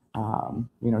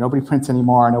 Nobody prints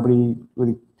anymore. Nobody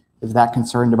really is that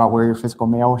concerned about where your physical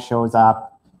mail shows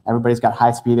up. Everybody's got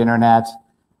high-speed internet.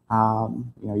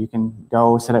 You can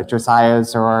go sit at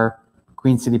Josiah's or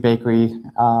Queen City Bakery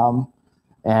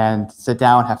and sit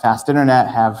down, have fast internet,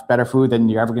 have better food than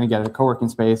you're ever going to get at a co-working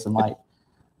space. And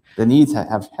the needs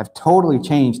have totally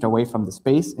changed away from the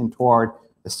space and toward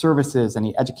the services and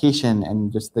the education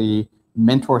and just the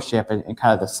mentorship and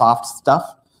kind of the soft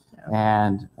stuff. Yeah.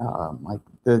 And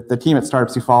the team at Start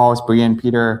Up Sioux Falls, Brienne,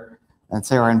 Peter, and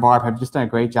Sarah and Barb have just done a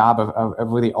great job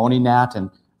of really owning that. And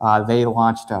they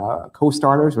launched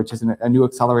Co-Starters, which is a new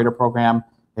accelerator program.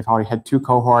 They've already had 2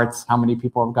 cohorts. How many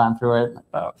people have gone through it?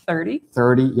 About 30.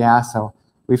 30, yeah. So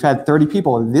we've had 30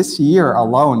 people this year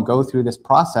alone go through this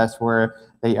process where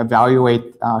they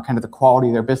evaluate kind of the quality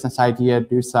of their business idea,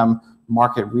 do some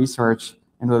market research,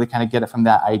 and really kind of get it from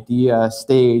that idea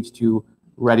stage to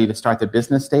ready to start the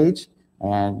business stage.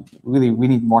 And really, we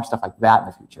need more stuff like that in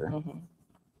the future. Mm-hmm.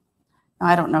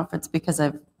 I don't know if it's because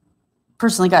I've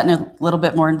personally gotten a little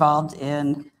bit more involved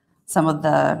in some of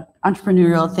the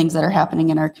entrepreneurial things that are happening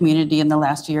in our community in the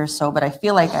last year or so, but I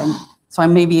feel like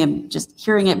I'm just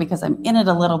hearing it because I'm in it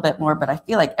a little bit more, but I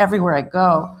feel like everywhere I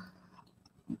go,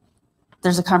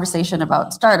 there's a conversation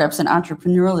about startups and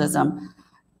entrepreneurialism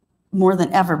more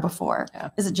than ever before. Yeah.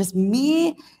 Is it just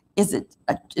me? Is it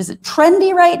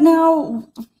trendy right now?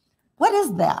 What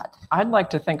is that? I'd like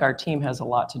to think our team has a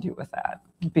lot to do with that,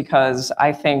 because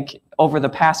I think over the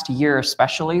past year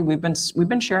especially, we've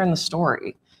been sharing the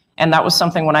story. And that was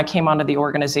something when I came onto the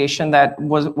organization that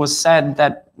was said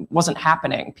that wasn't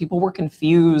happening. People were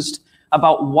confused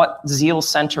about what Zeal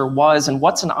Center was and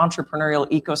what's an entrepreneurial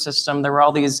ecosystem. There were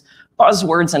all these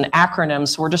buzzwords and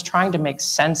acronyms, so we're just trying to make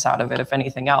sense out of it, if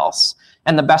anything else.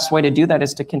 And the best way to do that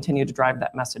is to continue to drive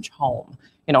that message home.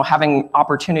 You know, having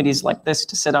opportunities like this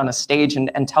to sit on a stage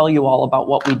and tell you all about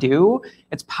what we do,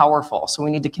 it's powerful. So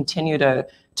we need to continue to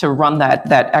run that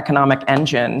economic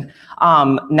engine.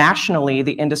 Nationally,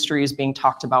 the industry is being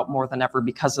talked about more than ever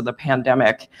because of the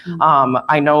pandemic. Mm-hmm.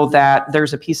 I know that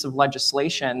there's a piece of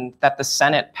legislation that the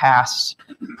Senate passed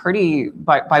pretty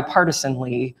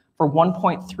bipartisanly for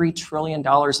 $1.3 trillion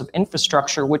of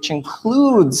infrastructure, which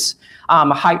includes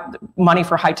money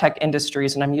for high-tech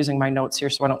industries, and I'm using my notes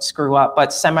here so I don't screw up, but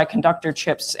semiconductor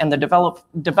chips and the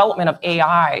development of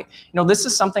AI. You know, this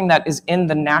is something that is in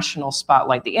the national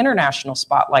spotlight, the international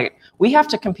spotlight. We have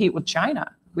to compete with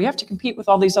China. We have to compete with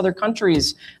all these other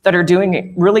countries that are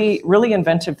doing really, really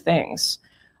inventive things.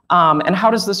 And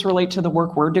how does this relate to the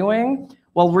work we're doing?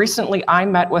 Well, recently I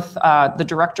met with the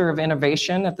Director of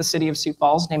Innovation at the City of Sioux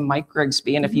Falls named Mike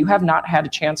Grigsby. And if you have not had a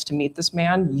chance to meet this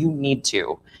man, you need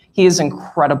to. He is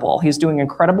incredible. He's doing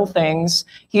incredible things.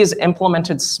 He has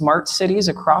implemented smart cities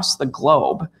across the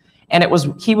globe. And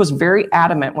he was very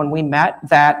adamant when we met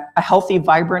that a healthy,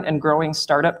 vibrant, and growing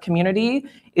startup community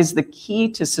is the key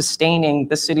to sustaining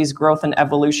the city's growth and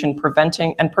evolution,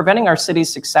 preventing our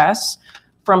city's success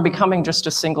from becoming just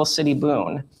a single city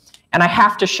boon. And I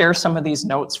have to share some of these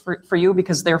notes for you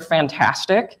because they're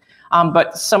fantastic.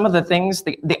 But some of the things,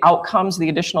 the outcomes, the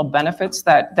additional benefits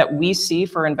that we see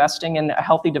for investing in a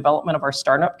healthy development of our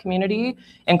startup community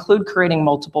include creating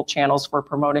multiple channels for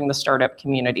promoting the startup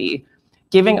community,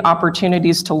 giving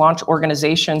opportunities to launch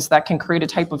organizations that can create a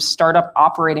type of startup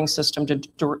operating system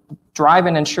to drive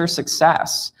and ensure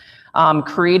success,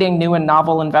 creating new and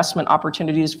novel investment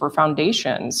opportunities for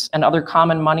foundations and other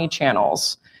common money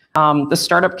channels. The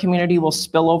startup community will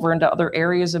spill over into other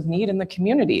areas of need in the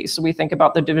community. So we think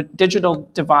about the digital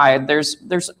divide.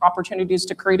 There's opportunities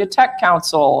to create a tech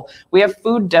council. We have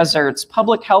food deserts,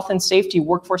 public health and safety,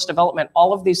 workforce development.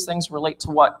 All of these things relate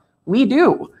to what we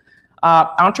do.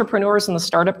 Entrepreneurs in the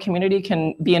startup community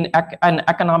can be an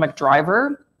economic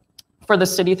driver for the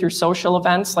city through social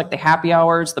events like the happy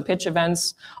hours, the pitch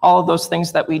events, all of those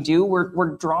things that we do.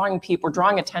 We're drawing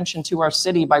attention to our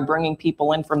city by bringing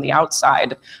people in from the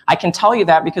outside. I can tell you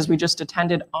that because we just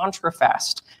attended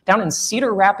EntreFest down in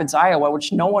Cedar Rapids, Iowa,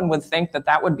 which no one would think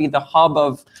that would be the hub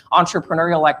of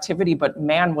entrepreneurial activity, but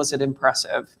man, was it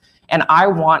impressive. And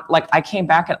I came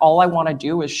back and all I want to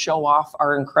do is show off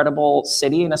our incredible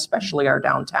city and especially our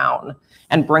downtown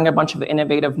and bring a bunch of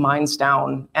innovative minds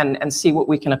down and see what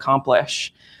we can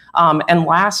accomplish. And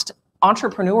last,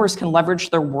 entrepreneurs can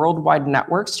leverage their worldwide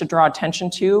networks to draw attention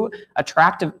to,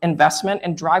 attract investment,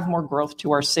 and drive more growth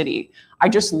to our city. I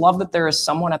just love that there is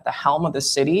someone at the helm of the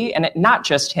city, and not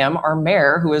just him, our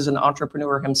mayor, who is an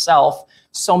entrepreneur himself,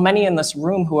 so many in this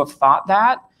room who have thought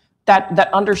that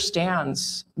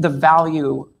understands the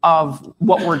value of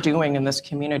what we're doing in this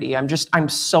community. I'm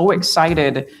so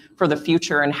excited for the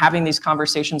future and having these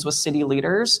conversations with city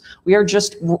leaders. We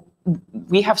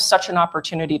have such an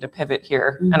opportunity to pivot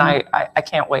here, mm-hmm. and I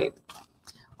can't wait.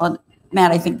 Well,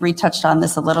 Matt, I think Bree touched on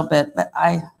this a little bit, but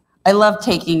I love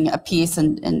taking a piece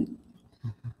and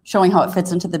showing how it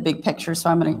fits into the big picture. So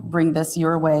I'm going to bring this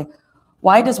your way.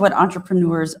 Why does what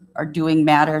entrepreneurs are doing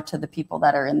matter to the people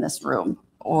that are in this room,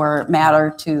 or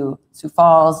matter to Sioux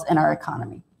Falls and our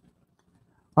economy?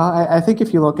 Well, I think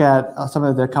if you look at some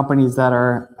of the companies that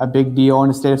are a big deal in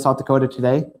the state of South Dakota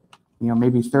today,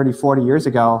 maybe 30, 40 years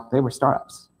ago, they were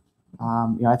startups.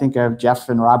 I think of Jeff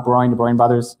and Rob Broyne, the Broyne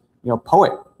brothers.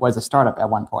 Poet was a startup at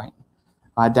one point.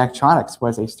 Daktronics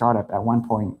was a startup at one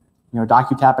point.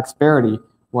 DocuTap Experity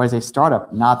was a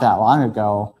startup not that long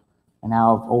ago, and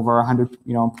now over 100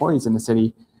 employees in the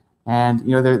city. And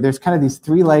there's kind of these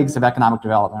three legs of economic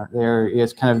development. There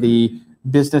is kind of the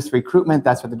business recruitment.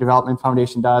 That's what the Development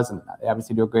Foundation does, and they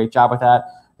obviously do a great job with that.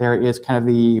 There is kind of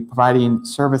the providing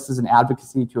services and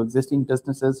advocacy to existing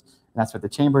businesses. And that's what the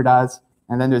chamber does.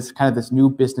 And then there's kind of this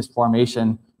new business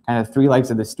formation, kind of 3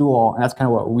 legs of the stool, and that's kind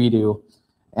of what we do.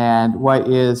 And what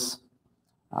is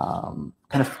kind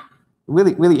of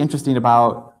really interesting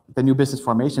about the new business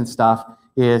formation stuff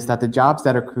is that the jobs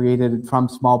that are created from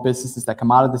small businesses that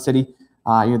come out of the city,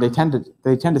 they tend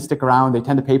to stick around. They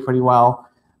tend to pay pretty well.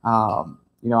 I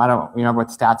don't remember what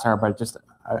the stats are, but just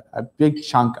a big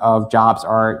chunk of jobs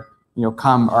are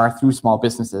through small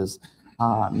businesses.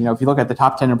 If you look at the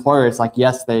top 10 employers, like,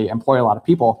 yes, they employ a lot of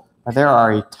people, but there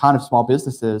are a ton of small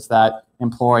businesses that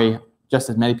employ just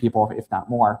as many people, if not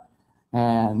more.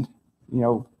 And,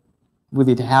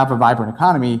 really to have a vibrant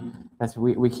economy,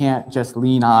 we can't just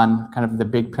lean on kind of the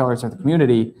big pillars of the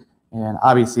community. And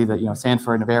obviously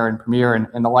Sanford, Navarre, and Premier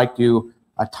and the like do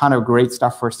a ton of great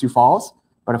stuff for Sioux Falls.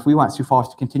 But if we want Sioux Falls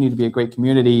to continue to be a great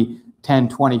community 10,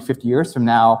 20, 50 years from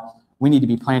now, we need to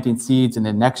be planting seeds in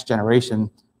the next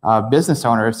generation of business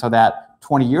owners so that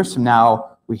 20 years from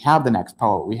now, we have the next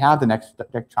Poet, we have the next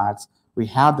Daktronics, we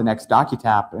have the next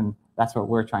DocuTap, and that's what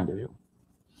we're trying to do.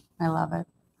 I love it.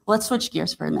 Let's switch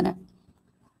gears for a minute.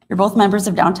 You're both members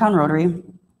of Downtown Rotary,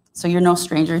 so you're no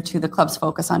stranger to the club's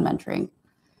focus on mentoring.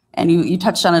 And you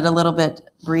touched on it a little bit,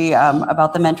 Bree,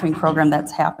 about the mentoring program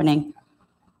that's happening.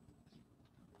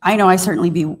 I know I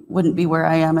certainly wouldn't be where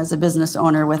I am as a business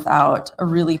owner without a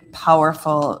really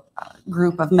powerful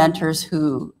group of mentors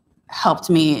who helped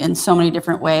me in so many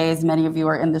different ways. Many of you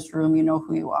are in this room, you know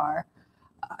who you are.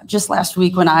 Just last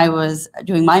week when I was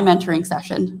doing my mentoring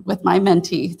session with my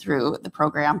mentee through the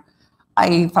program,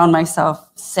 I found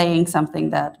myself saying something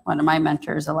that one of my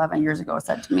mentors 11 years ago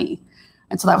said to me.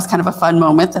 And so that was kind of a fun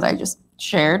moment that I just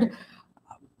shared.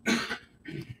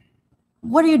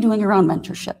 What are you doing around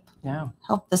mentorship? Yeah.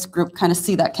 Help this group kind of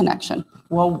see that connection.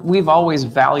 Well, we've always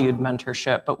valued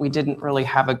mentorship, but we didn't really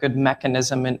have a good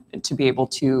mechanism to be able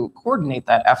to coordinate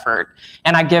that effort.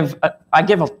 And I give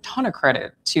a ton of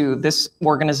credit to this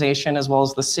organization as well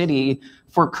as the city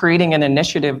for creating an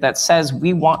initiative that says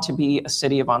we want to be a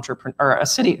city of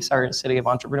entrepreneurs.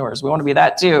 We want to be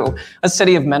that too, a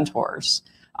city of mentors.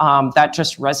 That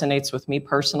just resonates with me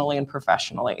personally and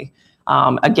professionally.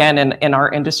 Again, in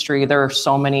our industry, there are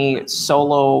so many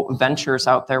solo ventures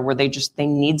out there where they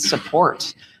need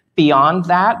support. Beyond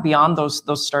that, beyond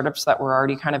those startups that we're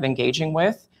already kind of engaging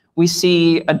with, we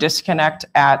see a disconnect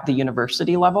at the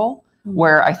university level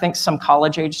where I think some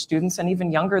college age students and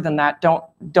even younger than that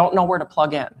don't know where to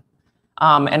plug in.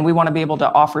 And we want to be able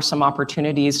to offer some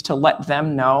opportunities to let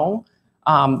them know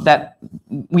that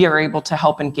we are able to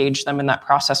help engage them in that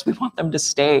process. We want them to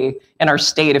stay in our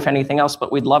state, if anything else,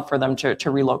 but we'd love for them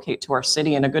to relocate to our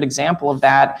city. And a good example of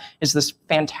that is this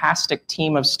fantastic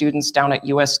team of students down at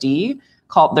USD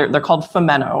they're called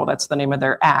Femeno. That's the name of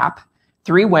their app.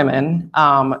 3 women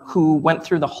who went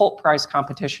through the Holt Prize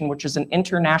competition, which is an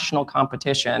international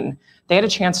competition. They had a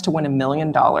chance to win $1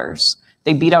 million.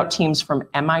 They beat out teams from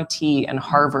MIT and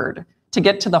Harvard to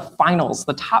get to the finals,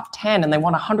 the top 10, and they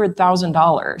won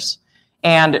 $100,000.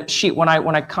 And when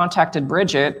I contacted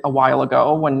Bridget a while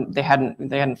ago, when they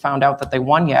hadn't found out that they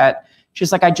won yet,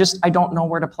 she's like, I don't know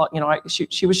where to plug.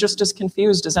 She was just as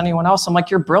confused as anyone else. I'm like,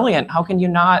 you're brilliant. How can you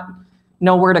not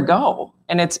know where to go?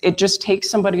 And it just takes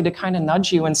somebody to kind of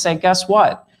nudge you and say, guess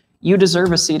what? You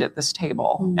deserve a seat at this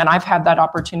table. And I've had that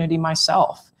opportunity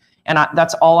myself. And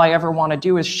that's all I ever want to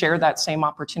do is share that same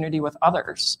opportunity with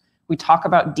others. We talk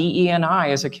about DE&I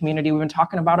as a community. We've been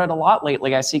talking about it a lot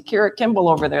lately. I see Kira Kimball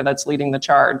over there that's leading the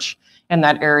charge in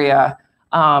that area.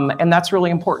 And that's really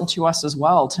important to us as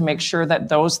well, to make sure that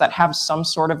those that have some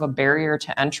sort of a barrier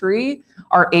to entry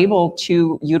are able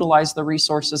to utilize the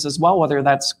resources as well, whether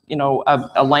that's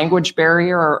a language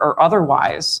barrier or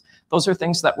otherwise. Those are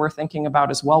things that we're thinking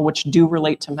about as well, which do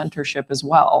relate to mentorship as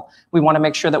well. We want to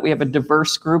make sure that we have a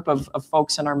diverse group of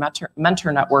folks in our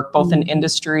mentor network, both in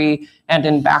industry and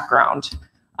in background.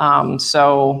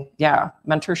 So yeah,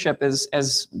 mentorship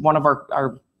is one of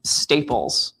our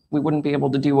staples. We wouldn't be able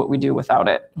to do what we do without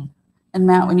it. And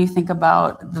Matt, when you think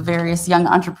about the various young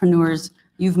entrepreneurs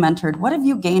you've mentored, what have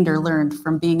you gained or learned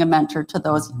from being a mentor to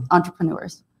those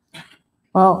entrepreneurs?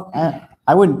 Well,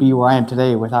 I wouldn't be where I am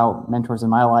today without mentors in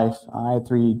my life. I had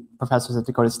 3 professors at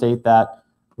Dakota State that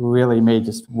really made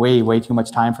just way too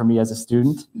much time for me as a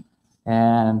student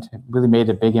and really made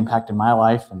a big impact in my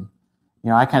life. And,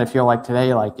 I kind of feel like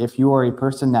today, like if you are a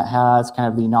person that has kind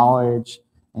of the knowledge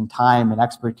and time and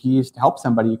expertise to help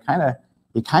somebody, you kind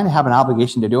of have an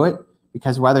obligation to do it,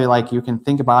 because whether you can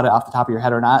think about it off the top of your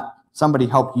head or not, somebody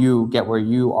helped you get where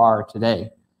you are today.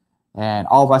 And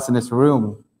all of us in this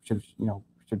room should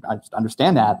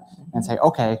understand that and say,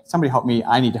 okay, somebody helped me,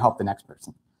 I need to help the next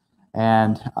person.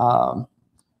 And,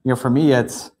 for me,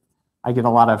 I get a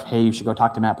lot of, hey, you should go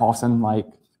talk to Matt Paulson, like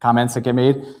comments that get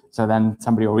made. So then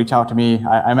somebody will reach out to me.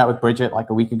 I met with Bridget like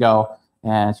a week ago,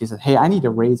 and she said, hey, I need to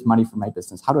raise money for my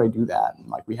business. How do I do that? And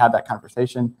like we had that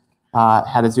conversation,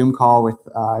 had a Zoom call with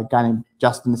a guy named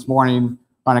Justin this morning,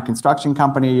 run a construction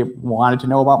company, wanted to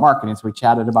know about marketing. So we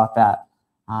chatted about that.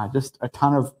 Just a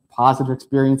ton of positive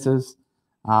experiences.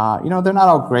 They're not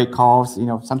all great calls.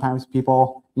 Sometimes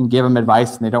people, you can give them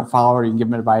advice and they don't follow, or you can give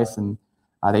them advice and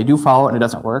they do follow it and it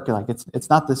doesn't work. Like it's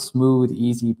not the smooth,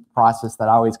 easy process that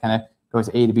always kind of goes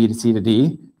A to B to C to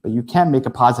D, but you can make a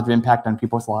positive impact on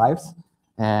people's lives.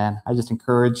 And I just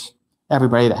encourage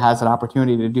everybody that has an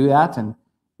opportunity to do that. And,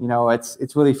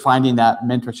 it's really finding that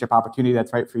mentorship opportunity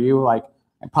that's right for you. Like,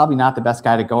 I'm probably not the best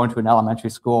guy to go into an elementary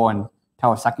school and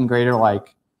tell a second grader,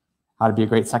 like, how to be a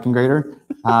great second grader.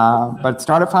 But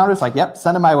startup founders, like, yep,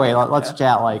 send them my way. Let's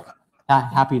chat. Like,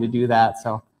 happy to do that.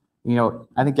 So,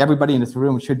 I think everybody in this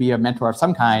room should be a mentor of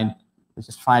some kind. It's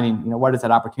just finding, what is that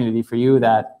opportunity for you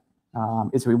that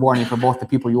is rewarding for both the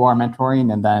people you are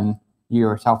mentoring and then you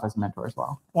yourself as a mentor as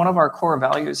well. One of our core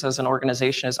values as an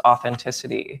organization is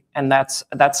authenticity. And that's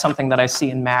something that I see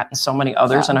in Matt and so many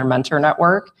others in our mentor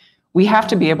network. We have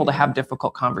to be able to have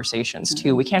difficult conversations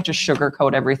too. We can't just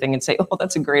sugarcoat everything and say, oh,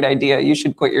 that's a great idea, you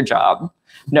should quit your job.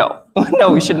 No,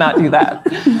 we should not do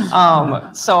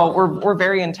that. So we're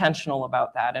very intentional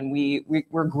about that. And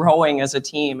we're growing as a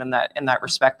team in that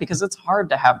respect, because it's hard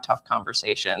to have tough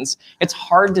conversations. It's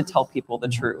hard to tell people the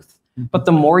truth. But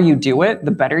the more you do it,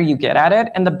 the better you get at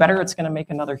it, and the better it's going to make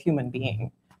another human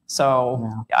being.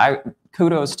 So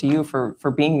kudos to you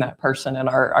for being that person in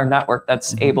our network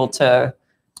that's able to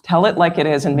tell it like it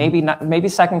is. And maybe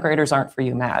second graders aren't for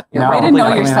you, Matt. Way to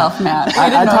know yourself, Matt.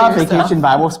 I taught vacation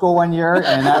Bible school one year,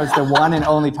 and that was the one and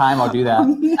only time I'll do that.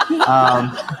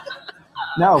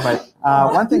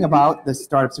 One thing about the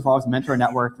Start Up Sioux Falls mentor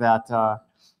network that I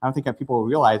don't think that people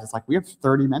realize is, like, we have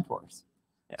 30 mentors.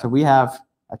 Yeah. So we have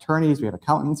attorneys, we have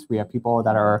accountants, we have people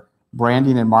that are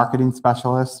branding and marketing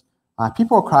specialists,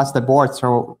 people across the board.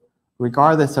 So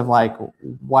regardless of like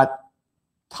what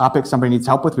topic somebody needs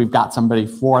help with, we've got somebody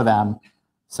for them.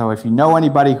 So if you know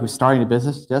anybody who's starting a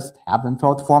business, just have them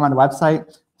fill out the form on the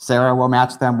website. Sarah will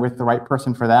match them with the right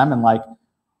person for them. And like,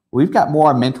 we've got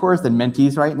more mentors than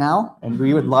mentees right now, and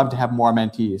we would love to have more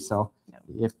mentees. So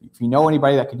if you know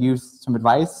anybody that could use some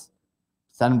advice,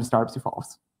 send them to Start Up Sioux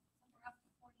Falls.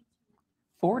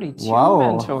 42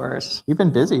 Whoa. mentors. You've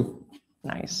been busy.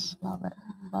 Nice. Love it.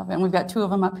 Love it. And we've got 2 of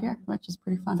them up here, which is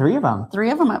pretty fun. 3 of them. 3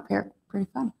 of them up here. Pretty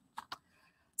fun.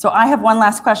 So I have one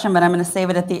last question, but I'm going to save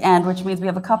it at the end, which means we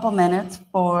have a couple minutes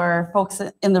for folks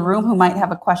in the room who might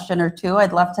have a question or two.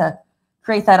 I'd love to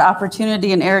create that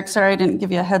opportunity. And Eric, sorry I didn't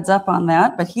give you a heads up on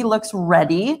that, but he looks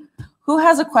ready. Who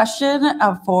has a question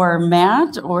for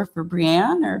Matt or for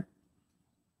Brienne or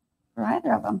for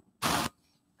either of them?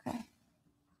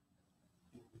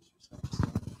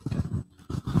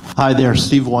 Hi there,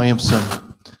 Steve Williamson.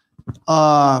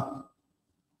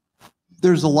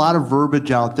 There's a lot of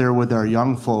verbiage out there with our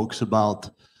young folks about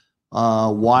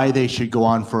why they should go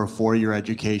on for a 4-year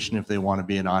education if they want to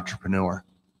be an entrepreneur.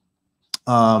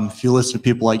 If you listen to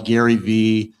people like Gary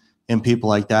Vee and people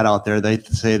like that out there, they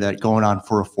say that going on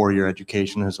for a 4-year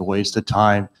education is a waste of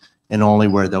time and only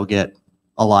where they'll get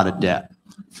a lot of debt.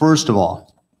 First of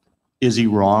all, is he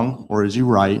wrong or is he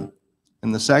right?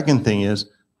 And the second thing is,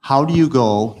 how do you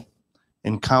go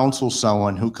and counsel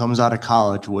someone who comes out of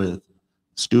college with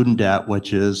student debt,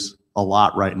 which is a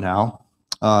lot right now?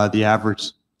 The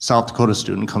average South Dakota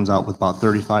student comes out with about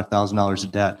 $35,000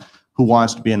 of debt, who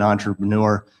wants to be an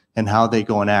entrepreneur, and how they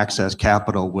go and access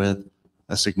capital with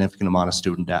a significant amount of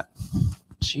student debt.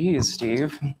 Jeez,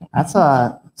 Steve. That's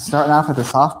starting off with a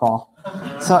softball.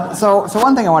 So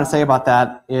one thing I want to say about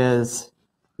that is,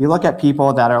 you look at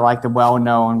people that are like the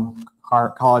well-known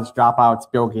college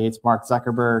dropouts, Bill Gates, Mark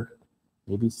Zuckerberg,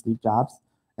 maybe Steve Jobs,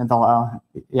 and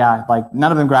like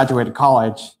none of them graduated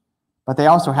college, but they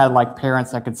also had like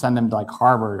parents that could send them to like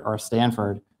Harvard or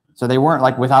Stanford. So they weren't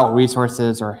like without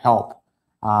resources or help.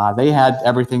 They had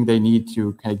everything they need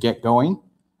to kind of get going,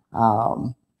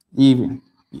 even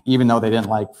though they didn't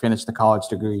like finish the college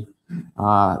degree.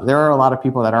 There are a lot of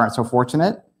people that aren't so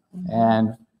fortunate,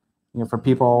 and for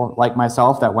people like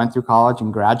myself that went through college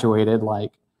and graduated,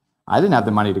 like, I didn't have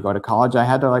the money to go to college. I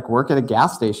had to like work at a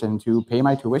gas station to pay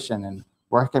my tuition and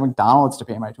work at McDonald's to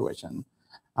pay my tuition.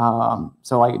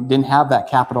 So I didn't have that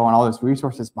capital and all those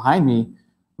resources behind me,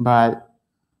 but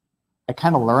I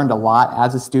kind of learned a lot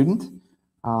as a student.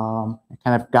 I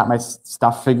kind of got my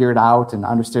stuff figured out and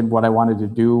understood what I wanted to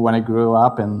do when I grew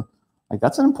up. And like,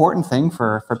 that's an important thing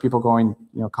for people going,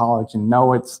 college, and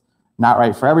know it's not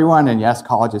right for everyone. And yes,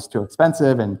 college is too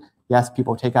expensive. And yes,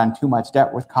 people take on too much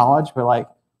debt with college, but like,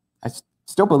 I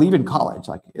still believe in college.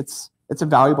 Like it's a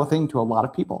valuable thing to a lot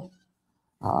of people.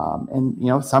 And, you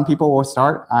know, some people will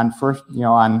start on first, you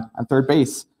know, on third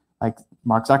base, like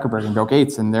Mark Zuckerberg and Bill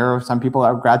Gates. And there are some people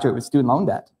that graduate with student loan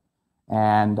debt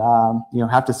and, you know,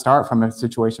 have to start from a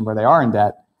situation where they are in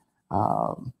debt.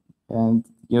 And,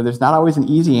 you know, there's not always an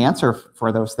easy answer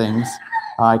for those things.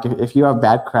 Like if you have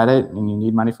bad credit and you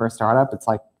need money for a startup, it's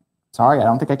like, sorry, I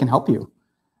don't think I can help you.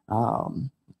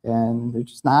 And there's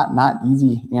just not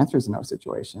easy answers in those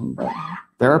situations. But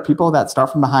there are people that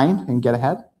start from behind and get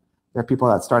ahead. There are people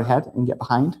that start ahead and get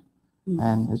behind.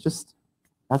 And it's just,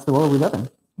 that's the world we live in.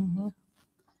 Mm-hmm.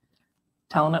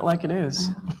 Telling it like it is.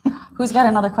 Who's got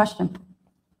another question?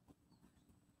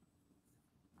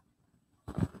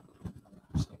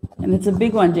 And it's a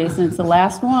big one, Jason. It's the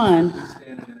last one.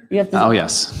 You have to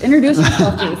yes. Introduce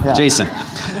yourself, Jason.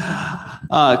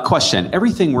 Jason. Question.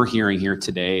 Everything we're hearing here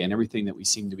today and everything that we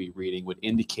seem to be reading would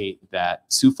indicate that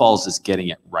Sioux Falls is getting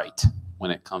it right when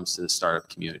it comes to the startup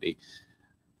community.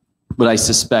 But I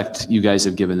suspect you guys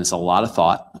have given this a lot of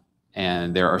thought,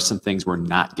 and there are some things we're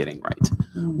not getting right.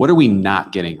 What are we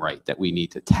not getting right that we need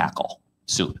to tackle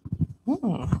soon?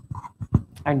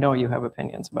 I know you have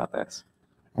opinions about this.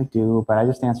 I do, but I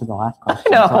just answered the last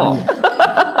question. I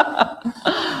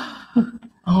know.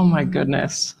 Oh my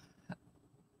goodness.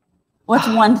 What's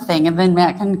one thing? And then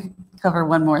Matt can cover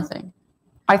one more thing.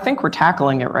 I think we're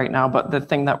tackling it right now, but the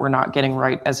thing that we're not getting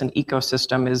right as an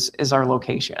ecosystem is our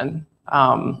location.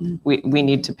 We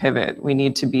need to pivot. We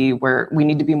need to be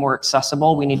more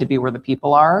accessible. We need to be where the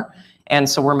people are. And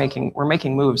so we're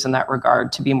making moves in that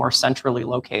regard to be more centrally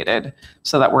located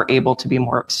so that we're able to be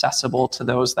more accessible to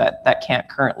those that can't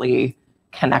currently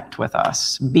connect with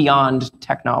us beyond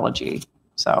technology.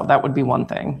 So that would be one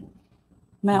thing.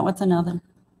 Matt, what's another?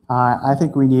 I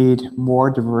think we need more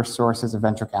diverse sources of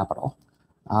venture capital.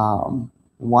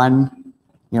 One,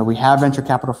 you know, we have venture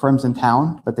capital firms in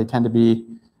town, but they tend to be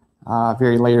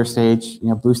very later stage. You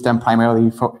know, Blue Stem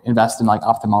primarily invest in like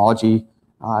ophthalmology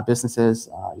businesses.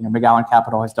 You know, McGowan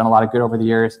Capital has done a lot of good over the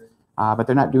years, but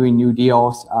they're not doing new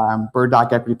deals. Bird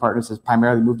Dog Equity Partners has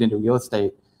primarily moved into real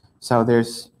estate. So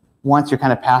once you're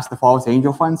kind of past the Falls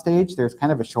Angel Fund stage, there's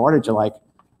kind of a shortage of like,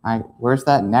 all right, where's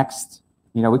that next?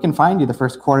 You know, we can find you the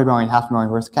first $250,000, $500,000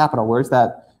 worth of capital. Where's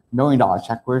that $1 million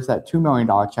check? Where's that $2 million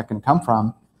check going to come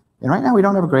from? And right now we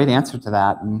don't have a great answer to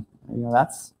that. And, you know,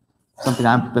 that's something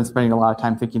I've been spending a lot of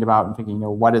time thinking about and thinking, you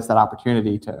know, what is that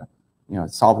opportunity to, you know,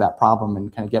 solve that problem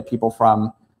and kind of get people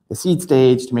from the seed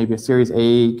stage to maybe a Series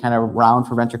A kind of round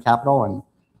for venture capital and,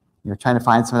 you know, trying to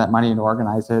find some of that money and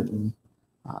organize it and,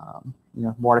 you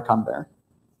know, more to come there.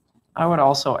 I would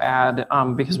also add,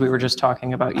 because we were just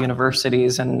talking about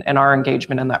universities and our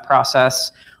engagement in that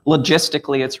process,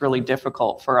 logistically, it's really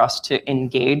difficult for us to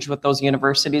engage with those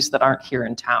universities that aren't here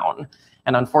in town.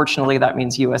 And unfortunately, that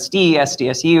means USD,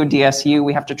 SDSU, DSU,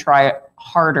 we have to try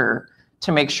harder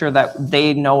to make sure that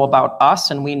they know about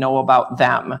us and we know about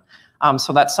them.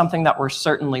 So that's something that we're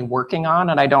certainly working on.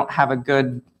 And I don't have a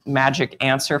good magic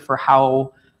answer for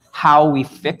how we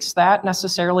fix that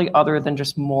necessarily, other than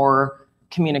just more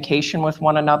communication with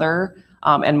one another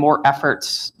and more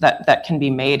efforts that can be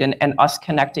made and us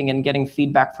connecting and getting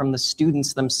feedback from the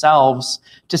students themselves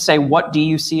to say, what do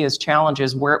you see as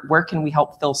challenges? Where can we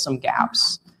help fill some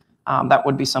gaps? That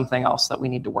would be something else that we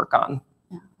need to work on.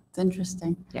 Yeah, it's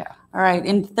interesting. Yeah. All right,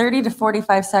 in 30 to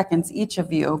 45 seconds, each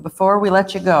of you, before we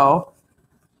let you go,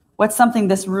 what's something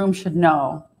this room should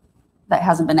know that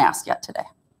hasn't been asked yet today?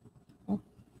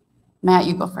 Matt,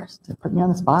 you go first. Put me on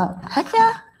the spot. Heck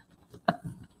yeah.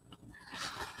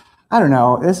 I don't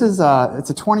know. This is it's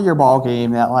a 20-year ball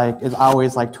game that like is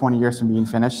always like 20 years from being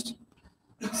finished.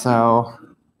 So,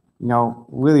 you know,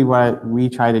 really what we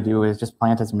try to do is just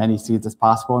plant as many seeds as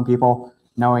possible in people,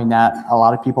 knowing that a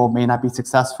lot of people may not be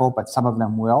successful, but some of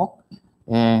them will.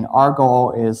 And our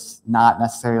goal is not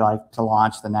necessarily like to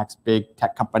launch the next big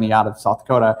tech company out of South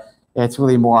Dakota. It's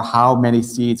really more how many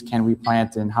seeds can we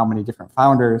plant in how many different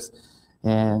founders.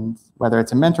 And whether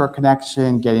it's a mentor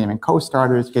connection, getting them in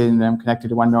co-starters, getting them connected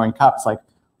to 1 million cups, like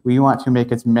we want to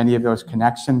make as many of those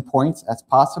connection points as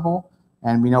possible.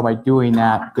 And we know by doing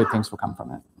that, good things will come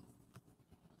from it.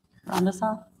 Round us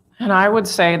off. And I would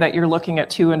say that you're looking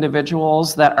at two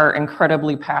individuals that are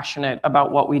incredibly passionate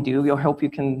about what we do. You'll hope you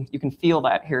can feel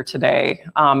that here today,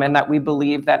 and that we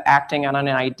believe that acting on an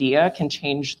idea can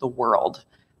change the world.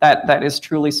 That is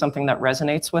truly something that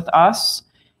resonates with us.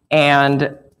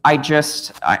 And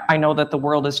I know that the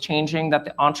world is changing, that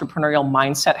the entrepreneurial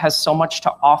mindset has so much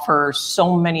to offer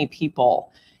so many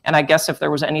people. And I guess if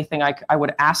there was anything I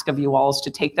would ask of you all is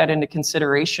to take that into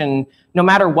consideration, no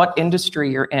matter what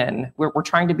industry you're in. We're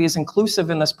trying to be as inclusive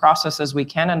in this process as we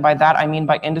can. And by that, I mean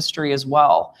by industry as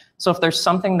well. So if there's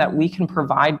something that we can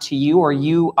provide to you or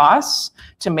you us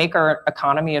to make our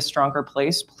economy a stronger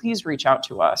place, please reach out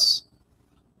to us.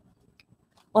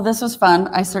 Well, this was fun.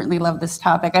 I certainly love this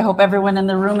topic. I hope everyone in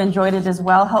the room enjoyed it as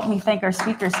well. Help me thank our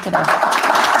speakers today.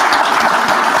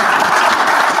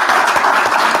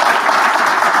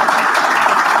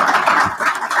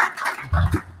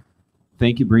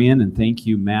 Thank you, Brienne, and thank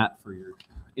you, Matt, for your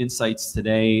insights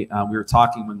today. We were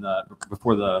talking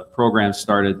before the program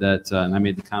started that, and I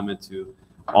made the comment to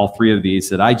all three of these,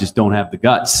 that I just don't have the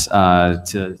guts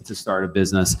to start a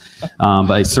business,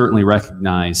 but I certainly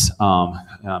recognize,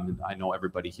 I know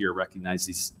everybody here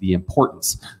recognizes the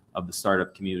importance of the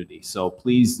startup community. So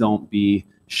please don't be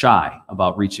shy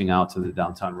about reaching out to the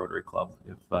Downtown Rotary Club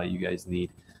if you guys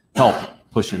need help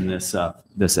pushing this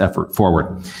effort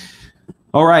forward.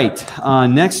 All right,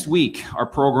 next week, our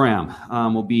program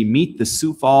will be Meet the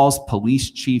Sioux Falls Police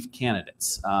Chief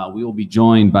Candidates. We will be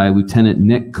joined by Lieutenant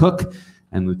Nick Cook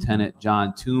and Lieutenant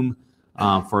John Toom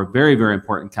for a very, very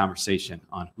important conversation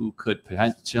on who could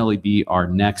potentially be our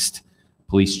next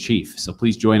police chief. So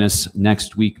please join us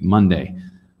next week, Monday.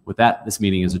 With that, this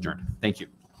meeting is adjourned. Thank you.